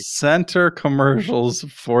 Save me. Center commercials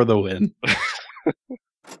for the win.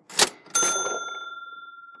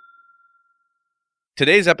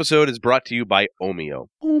 Today's episode is brought to you by Omio.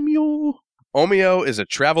 Omeo. Omio is a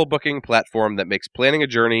travel booking platform that makes planning a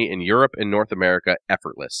journey in Europe and North America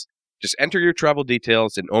effortless. Just enter your travel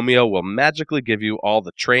details and Omio will magically give you all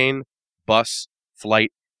the train, bus,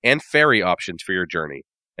 flight, and ferry options for your journey.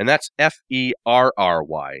 And that's Ferry,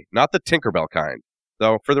 not the Tinkerbell kind.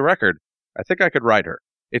 Though, for the record, I think I could ride her.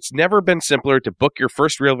 It's never been simpler to book your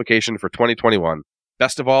first real vacation for 2021.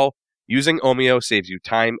 Best of all, using Omio saves you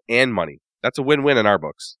time and money. That's a win-win in our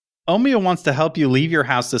books. Omeo wants to help you leave your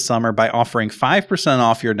house this summer by offering 5%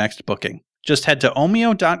 off your next booking. Just head to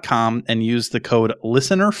omeo.com and use the code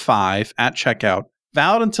LISTENER5 at checkout,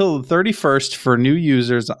 valid until the 31st for new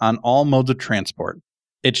users on all modes of transport.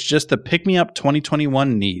 It's just the pick-me-up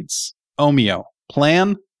 2021 needs. Omeo.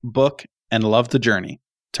 Plan, book, and love the journey.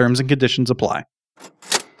 Terms and conditions apply.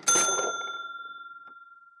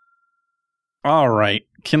 All right.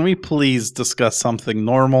 Can we please discuss something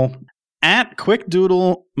normal? At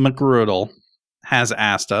QuickDoodle McGroodle has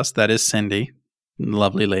asked us, that is Cindy,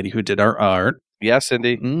 lovely lady who did our art. Yeah,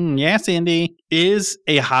 Cindy. Yeah, Cindy. Is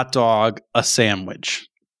a hot dog a sandwich?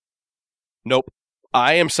 Nope.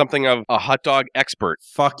 I am something of a hot dog expert.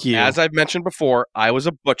 Fuck you. As I've mentioned before, I was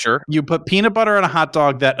a butcher. You put peanut butter on a hot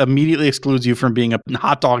dog, that immediately excludes you from being a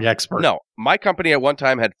hot dog expert. No, my company at one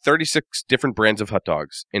time had 36 different brands of hot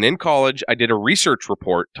dogs. And in college, I did a research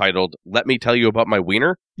report titled, Let Me Tell You About My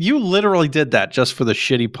Wiener. You literally did that just for the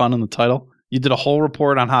shitty pun in the title. You did a whole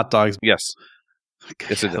report on hot dogs. Yes.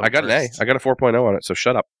 Yes, I got an A. I got a 4.0 on it, so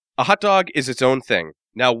shut up. A hot dog is its own thing.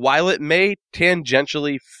 Now, while it may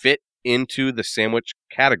tangentially fit into the sandwich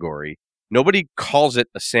category, nobody calls it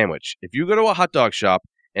a sandwich. If you go to a hot dog shop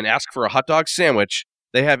and ask for a hot dog sandwich,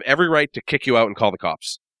 they have every right to kick you out and call the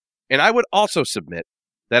cops. And I would also submit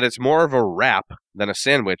that it's more of a wrap than a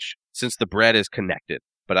sandwich since the bread is connected.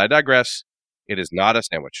 But I digress. It is not a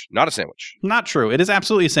sandwich. Not a sandwich. Not true. It is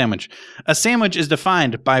absolutely a sandwich. A sandwich is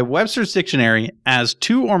defined by Webster's Dictionary as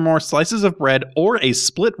 2 or more slices of bread or a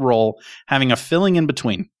split roll having a filling in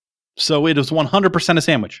between. So it is 100% a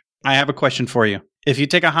sandwich. I have a question for you. If you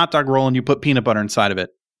take a hot dog roll and you put peanut butter inside of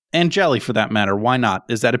it, and jelly for that matter, why not?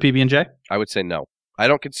 Is that a PB&J? I would say no. I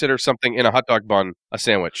don't consider something in a hot dog bun a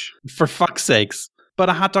sandwich. For fuck's sakes. But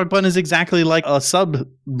a hot dog bun is exactly like a sub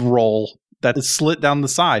roll that is slit down the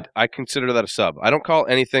side. I consider that a sub. I don't call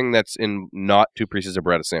anything that's in not 2 pieces of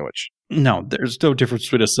bread a sandwich. No, there's no difference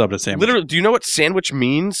between a sub and a sandwich. Literally, do you know what sandwich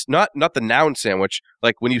means? Not the noun sandwich.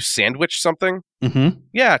 Like when you sandwich something. Mm-hmm.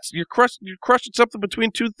 Yeah, you're crushing something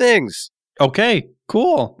between 2 things. Okay,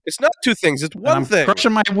 cool. It's not 2 things. It's one I'm thing.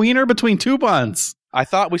 crushing my wiener between 2 buns. I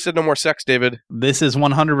thought we said no more sex, David. This is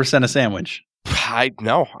 100% a sandwich. I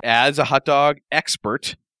know. As a hot dog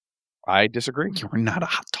expert, I disagree. You're not a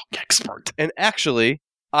hot dog expert. And actually,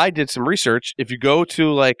 I did some research. If you go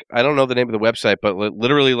to, like, I don't know the name of the website, but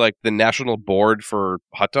literally like the National Board for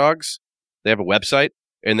Hot Dogs, they have a website,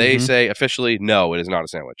 and they say officially, no, it is not a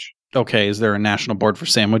sandwich. Okay, is there a national board for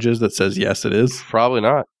sandwiches that says yes, it is? Probably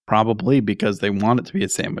not. Probably because they want it to be a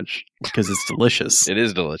sandwich because it's delicious. It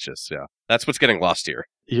is delicious, yeah. That's what's getting lost here.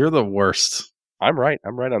 You're the worst. I'm right.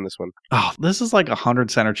 I'm right on this one. Oh, this is like 100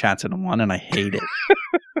 center chats in one, and I hate it.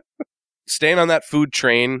 Staying on that food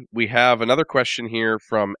train, we have another question here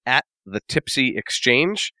from at the Tipsy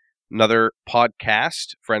Exchange, another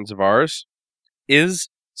podcast, friends of ours. Is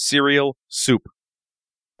cereal soup?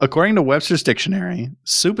 According to Webster's Dictionary,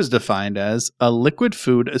 soup is defined as a liquid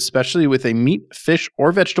food, especially with a meat, fish,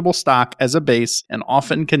 or vegetable stock as a base and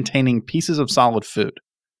often containing pieces of solid food.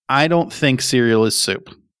 I don't think cereal is soup.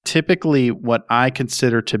 Typically, what I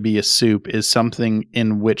consider to be a soup is something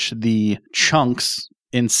in which the chunks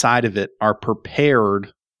inside of it are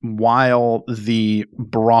prepared while the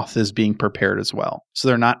broth is being prepared as well. So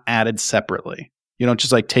they're not added separately. You don't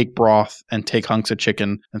just like take broth and take hunks of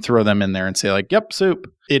chicken and throw them in there and say like, yep, soup.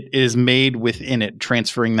 It is made within it,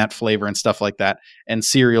 transferring that flavor and stuff like that. And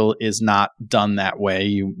cereal is not done that way.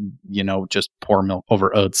 You know, just pour milk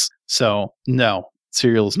over oats. So no,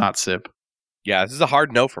 cereal is not soup. Yeah, this is a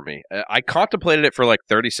hard no for me. I contemplated it for like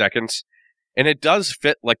 30 seconds, and it does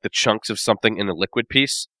fit like the chunks of something in a liquid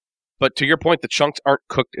piece. But to your point, the chunks aren't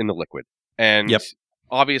cooked in the liquid. And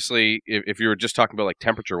obviously, if you were just talking about like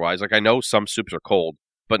temperature wise, like I know some soups are cold,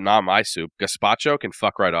 but not my soup. Gazpacho can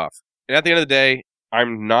fuck right off. And at the end of the day,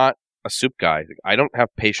 I'm not a soup guy. I don't have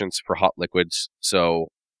patience for hot liquids. So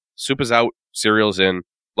soup is out, cereal's in,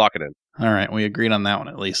 lock it in. All right, we agreed on that one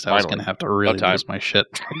at least. I was going to have to really lose my shit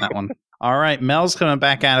on that one. All right, Mel's coming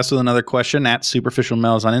back at us with another question at Superficial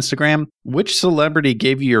Mel's on Instagram. Which celebrity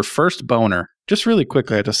gave you your first boner? Just really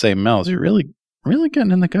quickly, I have to say, Mel's, you're really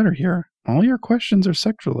getting in the gutter here. All your questions are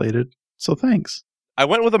sex related, so thanks. I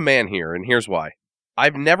went with a man here, and here's why.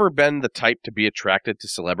 I've never been the type to be attracted to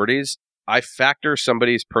celebrities. I factor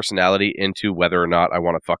somebody's personality into whether or not I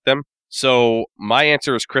want to fuck them. So my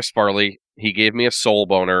answer is Chris Farley. He gave me a soul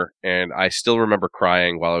boner, and I still remember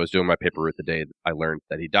crying while I was doing my paper route the day I learned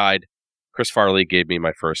that he died. Chris Farley gave me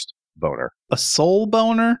my first boner. A soul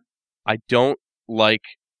boner? I don't like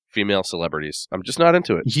female celebrities. I'm just not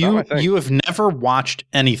into it. It's not my thing. You have never watched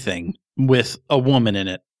anything with a woman in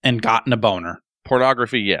it and gotten a boner.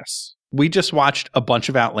 Pornography, yes. We just watched a bunch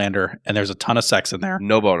of Outlander, and there's a ton of sex in there.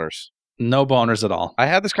 No boners. No boners at all. I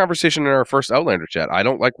had this conversation in our first Outlander chat. I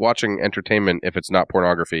don't like watching entertainment if it's not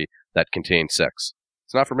pornography that contains sex.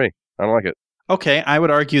 It's not for me. I don't like it. Okay, I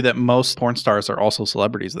would argue that most porn stars are also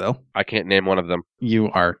celebrities, though. I can't name one of them. You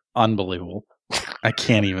are unbelievable. I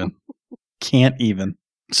can't even. Can't even.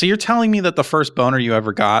 So you're telling me that the first boner you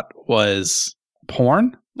ever got was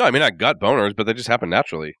porn? No, I mean, I got boners, but they just happen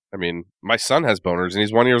naturally. I mean, my son has boners, and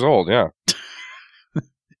he's 1 year old, yeah.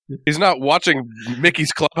 He's not watching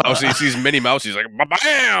Mickey's Clubhouse, and he sees Minnie Mouse, he's like,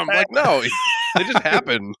 bam! Like, no, they just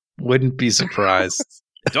happen. Wouldn't be surprised.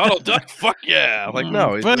 Donald Duck, fuck yeah! Like,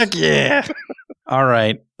 no. Fuck yeah! All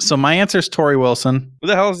right. So my answer is Tori Wilson. Who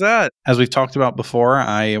the hell is that? As we've talked about before,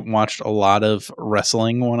 I watched a lot of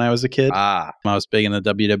wrestling when I was a kid. I was big in the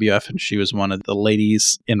WWF, and she was one of the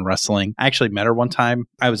ladies in wrestling. I actually met her one time.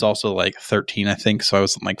 I was also like 13, I think, so I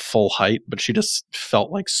was like full height, but she just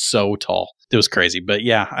felt like so tall. It was crazy. But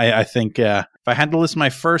yeah, I think if I had to list my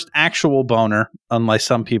first actual boner, unlike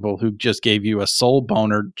some people who just gave you a soul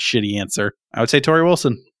boner shitty answer, I would say Tori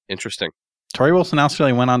Wilson. Interesting. Tori Wilson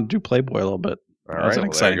actually went on to do Playboy a little bit. That was an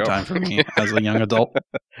exciting time for me as a young adult.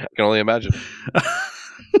 I can only imagine. All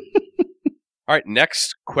right,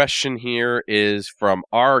 next question here is from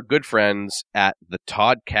our good friends at the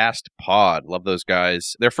Toddcast Pod. Love those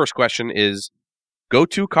guys. Their first question is,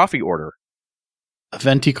 go-to coffee order? A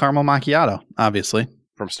venti caramel macchiato, obviously.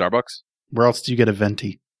 From Starbucks? Where else do you get a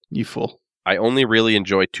venti, you fool? I only really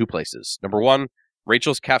enjoy two places. Number one,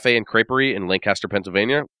 Rachel's Cafe and Creperie in Lancaster,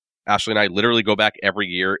 Pennsylvania. Ashley and I literally go back every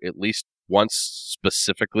year, at least once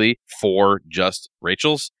specifically for just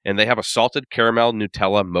Rachel's. And they have a salted caramel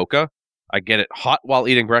Nutella mocha. I get it hot while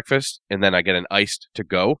eating breakfast, and then I get an iced to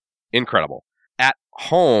go. Incredible. At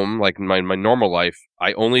home, like in my normal life,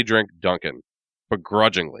 I only drink Dunkin',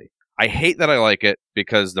 begrudgingly. I hate that I like it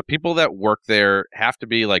because the people that work there have to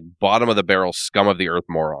be like bottom of the barrel scum of the earth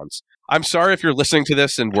morons. I'm sorry if you're listening to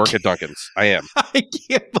this and work at Dunkin's. I am. I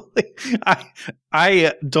can't believe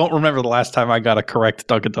I don't remember the last time I got a correct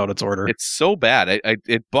Dunkin' Donuts order. It's so bad.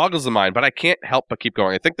 It boggles the mind, but I can't help but keep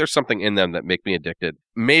going. I think there's something in them that make me addicted.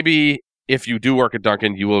 Maybe if you do work at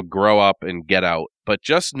Dunkin', you will grow up and get out. But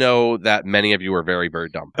just know that many of you are very, very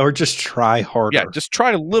dumb. Or just try harder. Yeah, just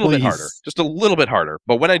try a little bit harder. Just a little bit harder.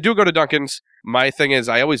 But when I do go to Dunkin's, my thing is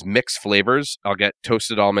I always mix flavors. I'll get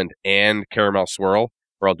toasted almond and caramel swirl,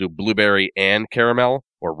 or I'll do blueberry and caramel,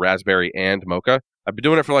 or raspberry and mocha. I've been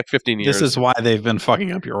doing it for like 15 years. This is why they've been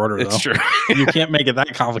fucking up your order, though. It's true. You can't make it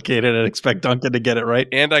that complicated and expect Dunkin' to get it right.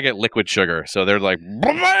 And I get liquid sugar, so they're like,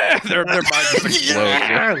 their mind just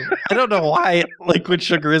explodes. I don't know why liquid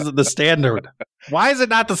sugar isn't the standard. Why is it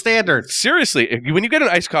not the standard? Seriously, when you get an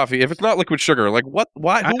iced coffee, if it's not liquid sugar, like what?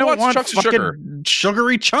 Why? Who wants chunks of sugar?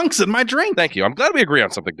 Sugary chunks in my drink. Thank you. I'm glad we agree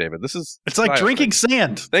on something, David. It's like drinking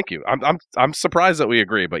sand. Thank you. I'm surprised that we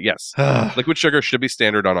agree, but yes, liquid sugar should be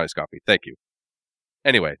standard on iced coffee. Thank you.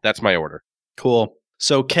 Anyway, that's my order. Cool.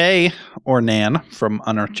 So Kay or Nan from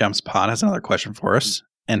Unearthed Gems Pod has another question for us.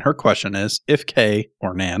 And her question is, if Kay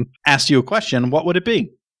or Nan asked you a question, what would it be?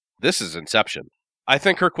 This is Inception. I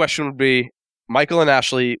think her question would be, Michael and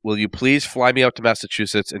Ashley, will you please fly me out to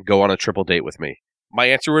Massachusetts and go on a triple date with me? My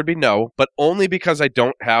answer would be no, but only because I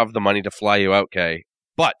don't have the money to fly you out, Kay.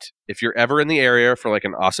 But if you're ever in the area for like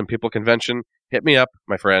an Awesome People convention, hit me up,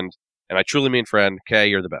 my friend. And I truly mean friend. Kay,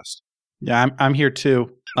 you're the best. Yeah, I'm here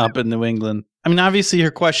too, up in New England. I mean, obviously,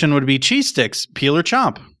 your question would be cheese sticks, peel or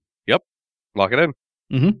chomp. Yep. Lock it in.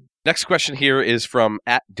 Mm-hmm. Next question here is from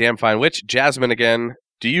 @DamnFineWitch. Jasmine again.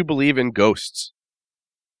 Do you believe in ghosts?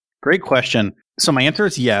 Great question. So my answer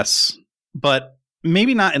is yes, but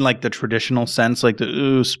maybe not in like the traditional sense, like the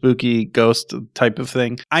ooh, spooky ghost type of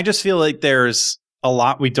thing. I just feel like there's a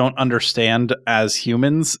lot we don't understand as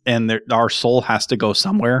humans, and our soul has to go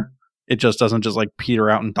somewhere. It just doesn't just like peter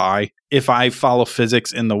out and die. If I follow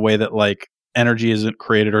physics in the way that like energy isn't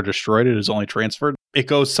created or destroyed, it is only transferred, it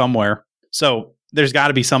goes somewhere. So there's got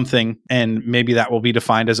to be something, and maybe that will be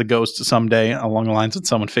defined as a ghost someday along the lines when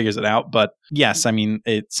someone figures it out. But yes, I mean,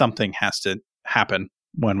 something has to happen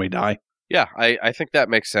when we die. Yeah, I think that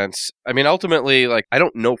makes sense. I mean, ultimately, like, I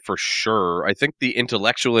don't know for sure. I think the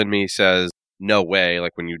intellectual in me says, no way,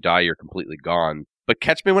 like when you die, you're completely gone. But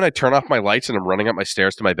catch me when I turn off my lights and I'm running up my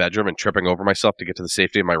stairs to my bedroom and tripping over myself to get to the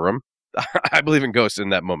safety of my room. I believe in ghosts in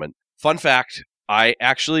that moment. Fun fact, I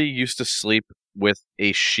actually used to sleep with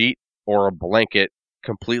a sheet or a blanket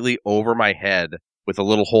completely over my head with a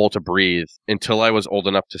little hole to breathe until I was old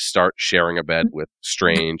enough to start sharing a bed with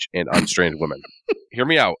strange and unstrange women. Hear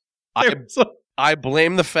me out. I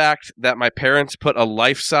blame the fact that my parents put a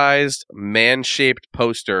life-sized, man-shaped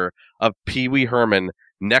poster of Pee Wee Herman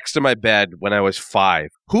next to my bed when I was 5.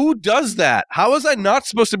 Who does that? How was I not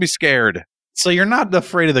supposed to be scared? So you're not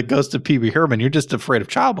afraid of the ghost of Pee Wee Herman. You're just afraid of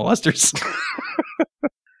child molesters.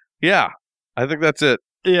 Yeah, I think that's it.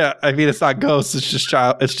 Yeah, I mean, it's not ghosts. It's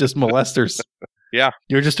just molesters. Yeah.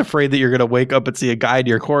 You're just afraid that you're going to wake up and see a guy in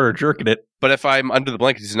your corner jerking it. But if I'm under the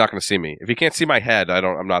blanket, he's not going to see me. If he can't see my head,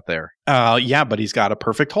 I'm not there. Yeah, but he's got a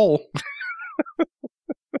perfect hole.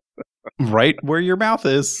 Right where your mouth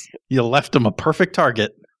is. You left him a perfect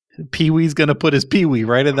target. Pee-wee's going to put his Pee-wee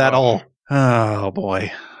right in that hole. Oh,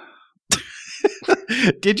 boy.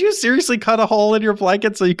 Did you seriously cut a hole in your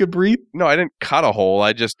blanket so you could breathe? No, I didn't cut a hole.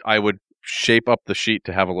 I would shape up the sheet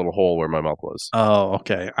to have a little hole where my mouth was. Oh,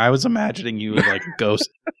 okay. I was imagining you like a ghost.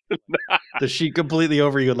 The sheet completely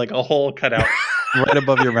over you, like a hole cut out right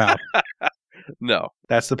above your mouth. No.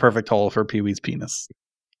 That's the perfect hole for Pee-wee's penis.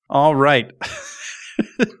 All right.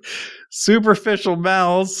 Superficial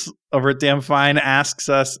Mels over at Damn Fine asks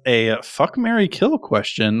us a fuck, marry, kill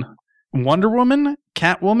question. Wonder Woman,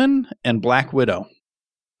 Catwoman, and Black Widow.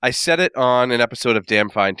 I said it on an episode of Damn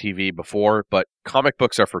Fine TV before, but comic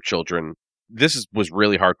books are for children. This was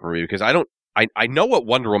really hard for me because I know what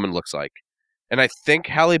Wonder Woman looks like. And I think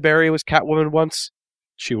Halle Berry was Catwoman once.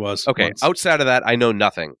 She was. Okay, once. Outside of that, I know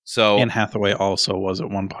nothing. So Anne Hathaway also was at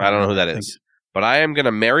one point. I don't know who that is. But I am going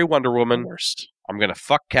to marry Wonder Woman. Worst. I'm going to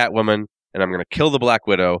fuck Catwoman, and I'm going to kill the Black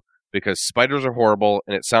Widow because spiders are horrible,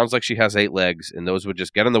 and it sounds like she has 8 legs, and those would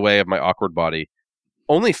just get in the way of my awkward body.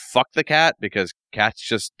 Only fuck the cat because cats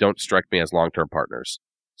just don't strike me as long-term partners.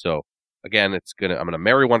 So again, I'm going to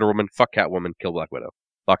marry Wonder Woman, fuck Catwoman, kill Black Widow.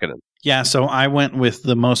 Lock it in. Yeah, so I went with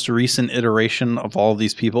the most recent iteration of all of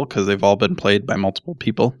these people because they've all been played by multiple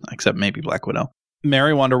people, except maybe Black Widow.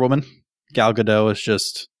 Marry Wonder Woman. Gal Gadot is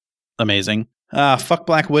just amazing. Fuck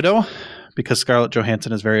Black Widow because Scarlett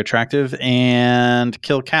Johansson is very attractive, and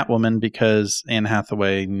kill Catwoman because Anne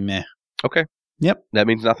Hathaway, meh. Okay. Yep. That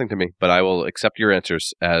means nothing to me, but I will accept your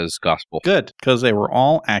answers as gospel. Good, because they were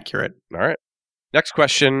all accurate. All right. Next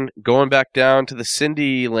question. Going back down to the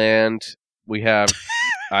Cindy land, we have,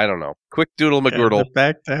 I don't know, Quick Doodle McGoodle.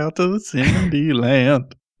 Back down to the Cindy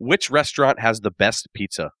land. Which restaurant has the best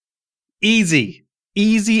pizza? Easy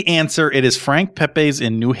answer. It is Frank Pepe's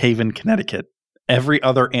in New Haven, Connecticut. Every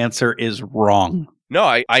other answer is wrong. No,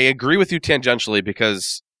 I agree with you tangentially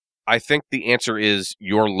because I think the answer is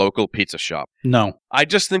your local pizza shop. No. I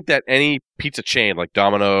just think that any pizza chain like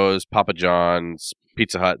Domino's, Papa John's,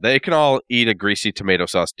 Pizza Hut, they can all eat a greasy tomato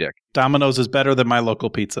sauce dick. Domino's is better than my local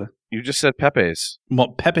pizza. You just said Pepe's.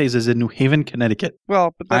 Well, Pepe's is in New Haven, Connecticut.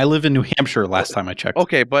 Well, but I live in New Hampshire last time I checked.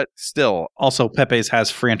 Okay, but still. Also, Pepe's has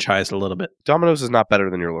franchised a little bit. Domino's is not better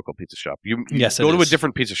than your local pizza shop. You Yes, it go to a is.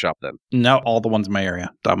 different pizza shop then. No, all the ones in my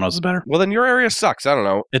area. Domino's is better. Well, then your area sucks. I don't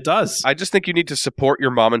know. It does. I just think you need to support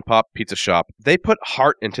your mom and pop pizza shop. They put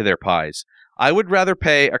heart into their pies. I would rather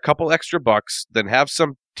pay a couple extra bucks than have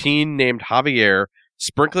some teen named Javier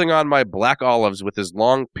sprinkling on my black olives with his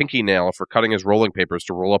long pinky nail for cutting his rolling papers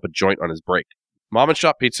to roll up a joint on his break. Mom and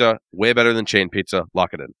shop pizza, way better than chain pizza.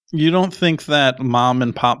 Lock it in. You don't think that mom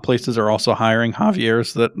and pop places are also hiring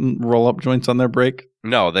Javiers that roll up joints on their break?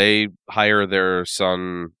 No, they hire their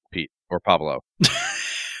son, Pete, or Pablo.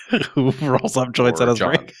 Who rolls up joints Or on his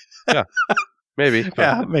John. break? Yeah, maybe.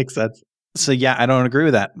 Yeah, it makes sense. So yeah, I don't agree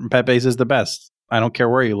with that. Pepe's is the best. I don't care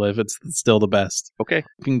where you live. It's still the best. Okay.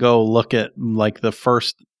 You can go look at like the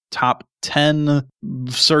first top 10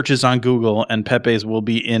 searches on Google and Pepe's will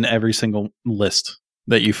be in every single list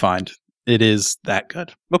that you find. It is that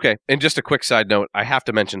good. Okay. And just a quick side note, I have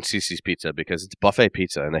to mention Cece's Pizza because it's buffet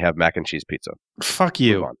pizza and they have mac and cheese pizza. Fuck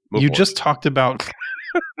you. Move You forward. just talked about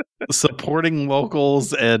Supporting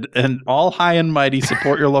locals and all high and mighty.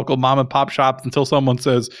 Support your local mom and pop shops until someone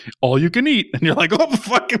says, all you can eat. And you're like, oh,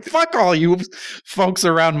 fuck all you folks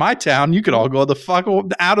around my town. You could all go the fuck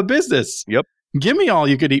out of business. Yep. Give me all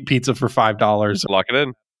you could eat pizza for $5. Lock it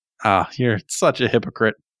in. You're such a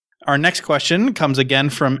hypocrite. Our next question comes again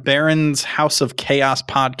from Baron's House of Chaos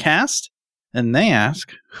podcast. And they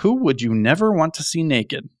ask, who would you never want to see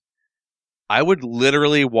naked? I would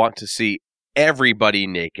literally want to see everybody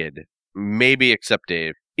naked, maybe except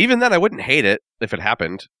Dave. Even then, I wouldn't hate it if it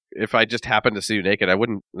happened. If I just happened to see you naked, it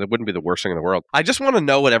wouldn't be the worst thing in the world. I just want to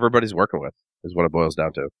know what everybody's working with, is what it boils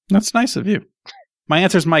down to. That's nice of you. My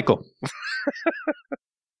answer is Michael.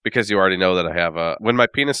 Because you already know that I have when my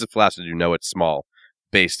penis is flaccid, you know it's small,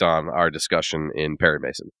 based on our discussion in Perry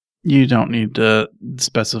Mason. You don't need to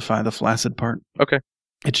specify the flaccid part. Okay.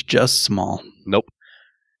 It's just small. Nope.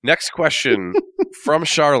 Next question from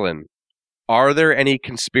Charlene. Are there any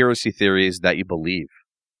conspiracy theories that you believe?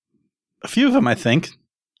 A few of them, I think.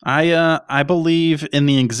 I believe in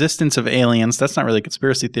the existence of aliens. That's not really a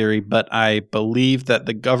conspiracy theory, but I believe that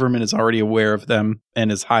the government is already aware of them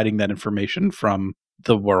and is hiding that information from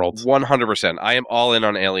the world. 100%. I am all in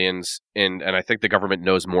on aliens, and I think the government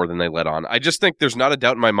knows more than they let on. I just think there's not a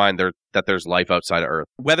doubt in my mind that there's life outside of Earth.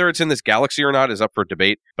 Whether it's in this galaxy or not is up for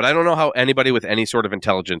debate, but I don't know how anybody with any sort of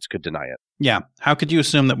intelligence could deny it. Yeah. How could you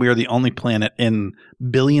assume that we are the only planet in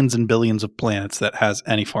billions and billions of planets that has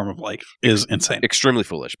any form of life? Is insane. Extremely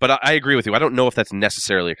foolish. But I agree with you. I don't know if that's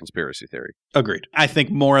necessarily a conspiracy theory. Agreed. I think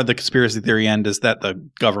more of the conspiracy theory end is that the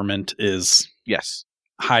government is Yes.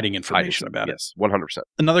 hiding information about it. Yes, 100%.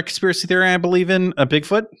 Another conspiracy theory I believe in, a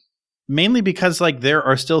Bigfoot, mainly because there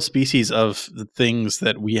are still species of the things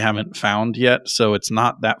that we haven't found yet, so it's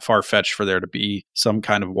not that far-fetched for there to be some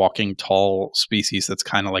kind of walking tall species that's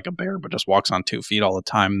kind of like a bear but just walks on 2 feet all the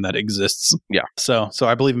time that exists. Yeah. So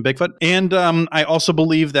I believe in Bigfoot. And I also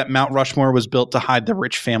believe that Mount Rushmore was built to hide the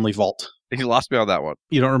rich family vault. He lost me on that one.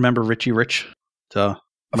 You don't remember Richie Rich?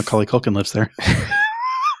 Macaulay Culkin lives there.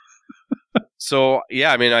 So,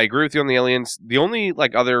 yeah, I mean, I agree with you on the aliens. The only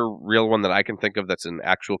other real one that I can think of that's an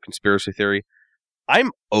actual conspiracy theory,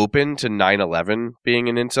 I'm open to 9/11 being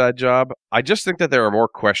an inside job. I just think that there are more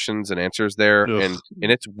questions than answers there, and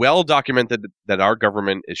it's well documented that our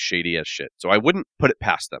government is shady as shit. So I wouldn't put it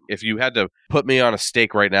past them. If you had to put me on a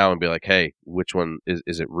stake right now and be like, hey, which one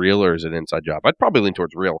is it real or is it an inside job? I'd probably lean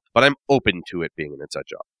towards real, but I'm open to it being an inside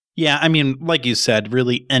job. Yeah, I mean, like you said,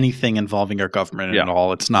 really anything involving our government at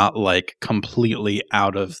all, it's not completely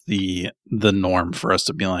out of the norm for us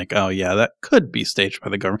to be like, oh yeah, that could be staged by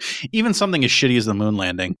the government. Even something as shitty as the moon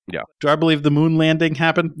landing. Yeah. Do I believe the moon landing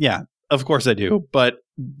happened? Yeah, of course I do. But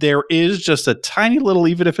there is just a tiny little,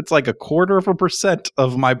 even if it's 0.25%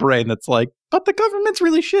 of my brain that's like, but the government's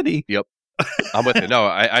really shitty. Yep. I'm with you. No,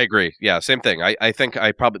 I agree. Yeah, same thing. I think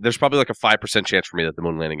there's probably a 5% chance for me that the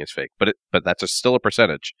moon landing is fake, but that's still a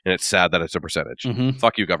percentage, and it's sad that it's a percentage. Mm-hmm.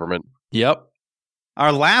 Fuck you, government. Yep.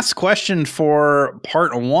 Our last question for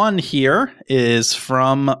part 1 here is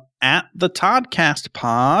from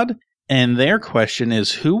 @the_Toddcast_pod, and their question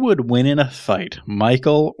is, who would win in a fight,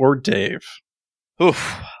 Michael or Dave?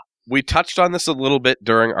 Oof. We touched on this a little bit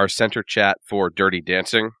during our center chat for Dirty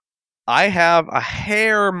Dancing. I have a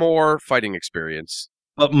hair more fighting experience.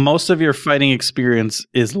 But most of your fighting experience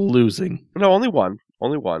is losing. No, only one.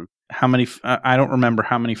 Only one. How many? I don't remember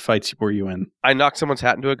how many fights were you in. I knocked someone's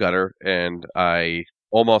hat into a gutter, and I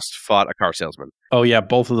almost fought a car salesman. Oh, yeah.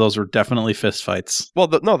 Both of those were definitely fist fights. Well,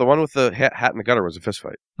 the one with the hat in the gutter was a fist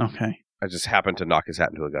fight. Okay. I just happened to knock his hat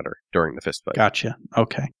into a gutter during the fist fight. Gotcha.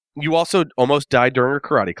 Okay. You also almost died during a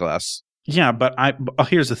karate class. Yeah, but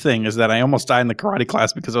here's the thing, is that I almost died in the karate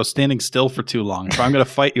class because I was standing still for too long. If I'm going to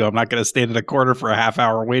fight you, I'm not going to stand in a corner for a half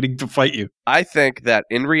hour waiting to fight you. I think that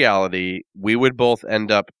in reality, we would both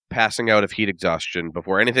end up passing out of heat exhaustion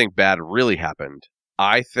before anything bad really happened.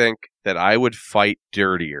 I think that I would fight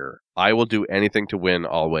dirtier. I will do anything to win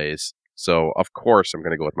always. So, of course, I'm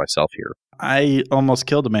going to go with myself here. I almost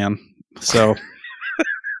killed a man. So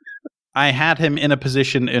I had him in a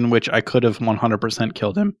position in which I could have 100%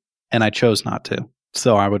 killed him. And I chose not to.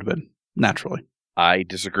 So I would have been, naturally. I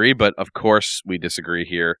disagree, but of course we disagree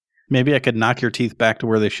here. Maybe I could knock your teeth back to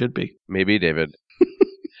where they should be. Maybe, David.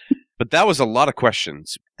 But that was a lot of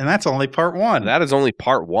questions. And that's only part 1. That is only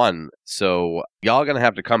part 1. So y'all going to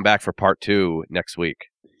have to come back for part 2 next week.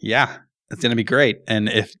 Yeah, it's going to be great. And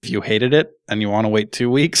if you hated it and you want to wait 2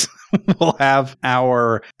 weeks, we'll have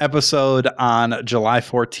our episode on July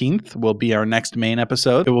 14th will be our next main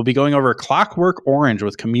episode. It will be going over Clockwork Orange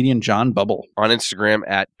with comedian John Bubble. On Instagram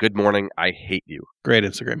 @GoodMorningIHateYou. Great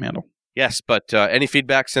Instagram handle. Yes, but any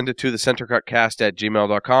feedback, send it to the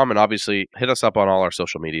centercutcast@gmail.com, and obviously hit us up on all our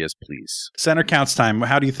social medias, please. Center counts time.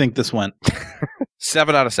 How do you think this went?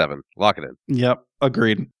 7 out of 7. Lock it in. Yep,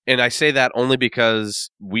 agreed. And I say that only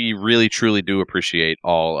because we really, truly do appreciate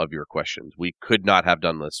all of your questions. We could not have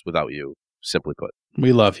done this without you, simply put.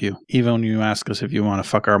 We love you, even when you ask us if you want to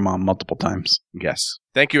fuck our mom multiple times. Yes.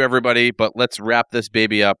 Thank you, everybody, but let's wrap this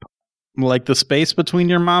baby up. Like the space between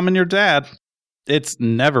your mom and your dad. It's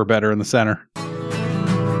never better in the center.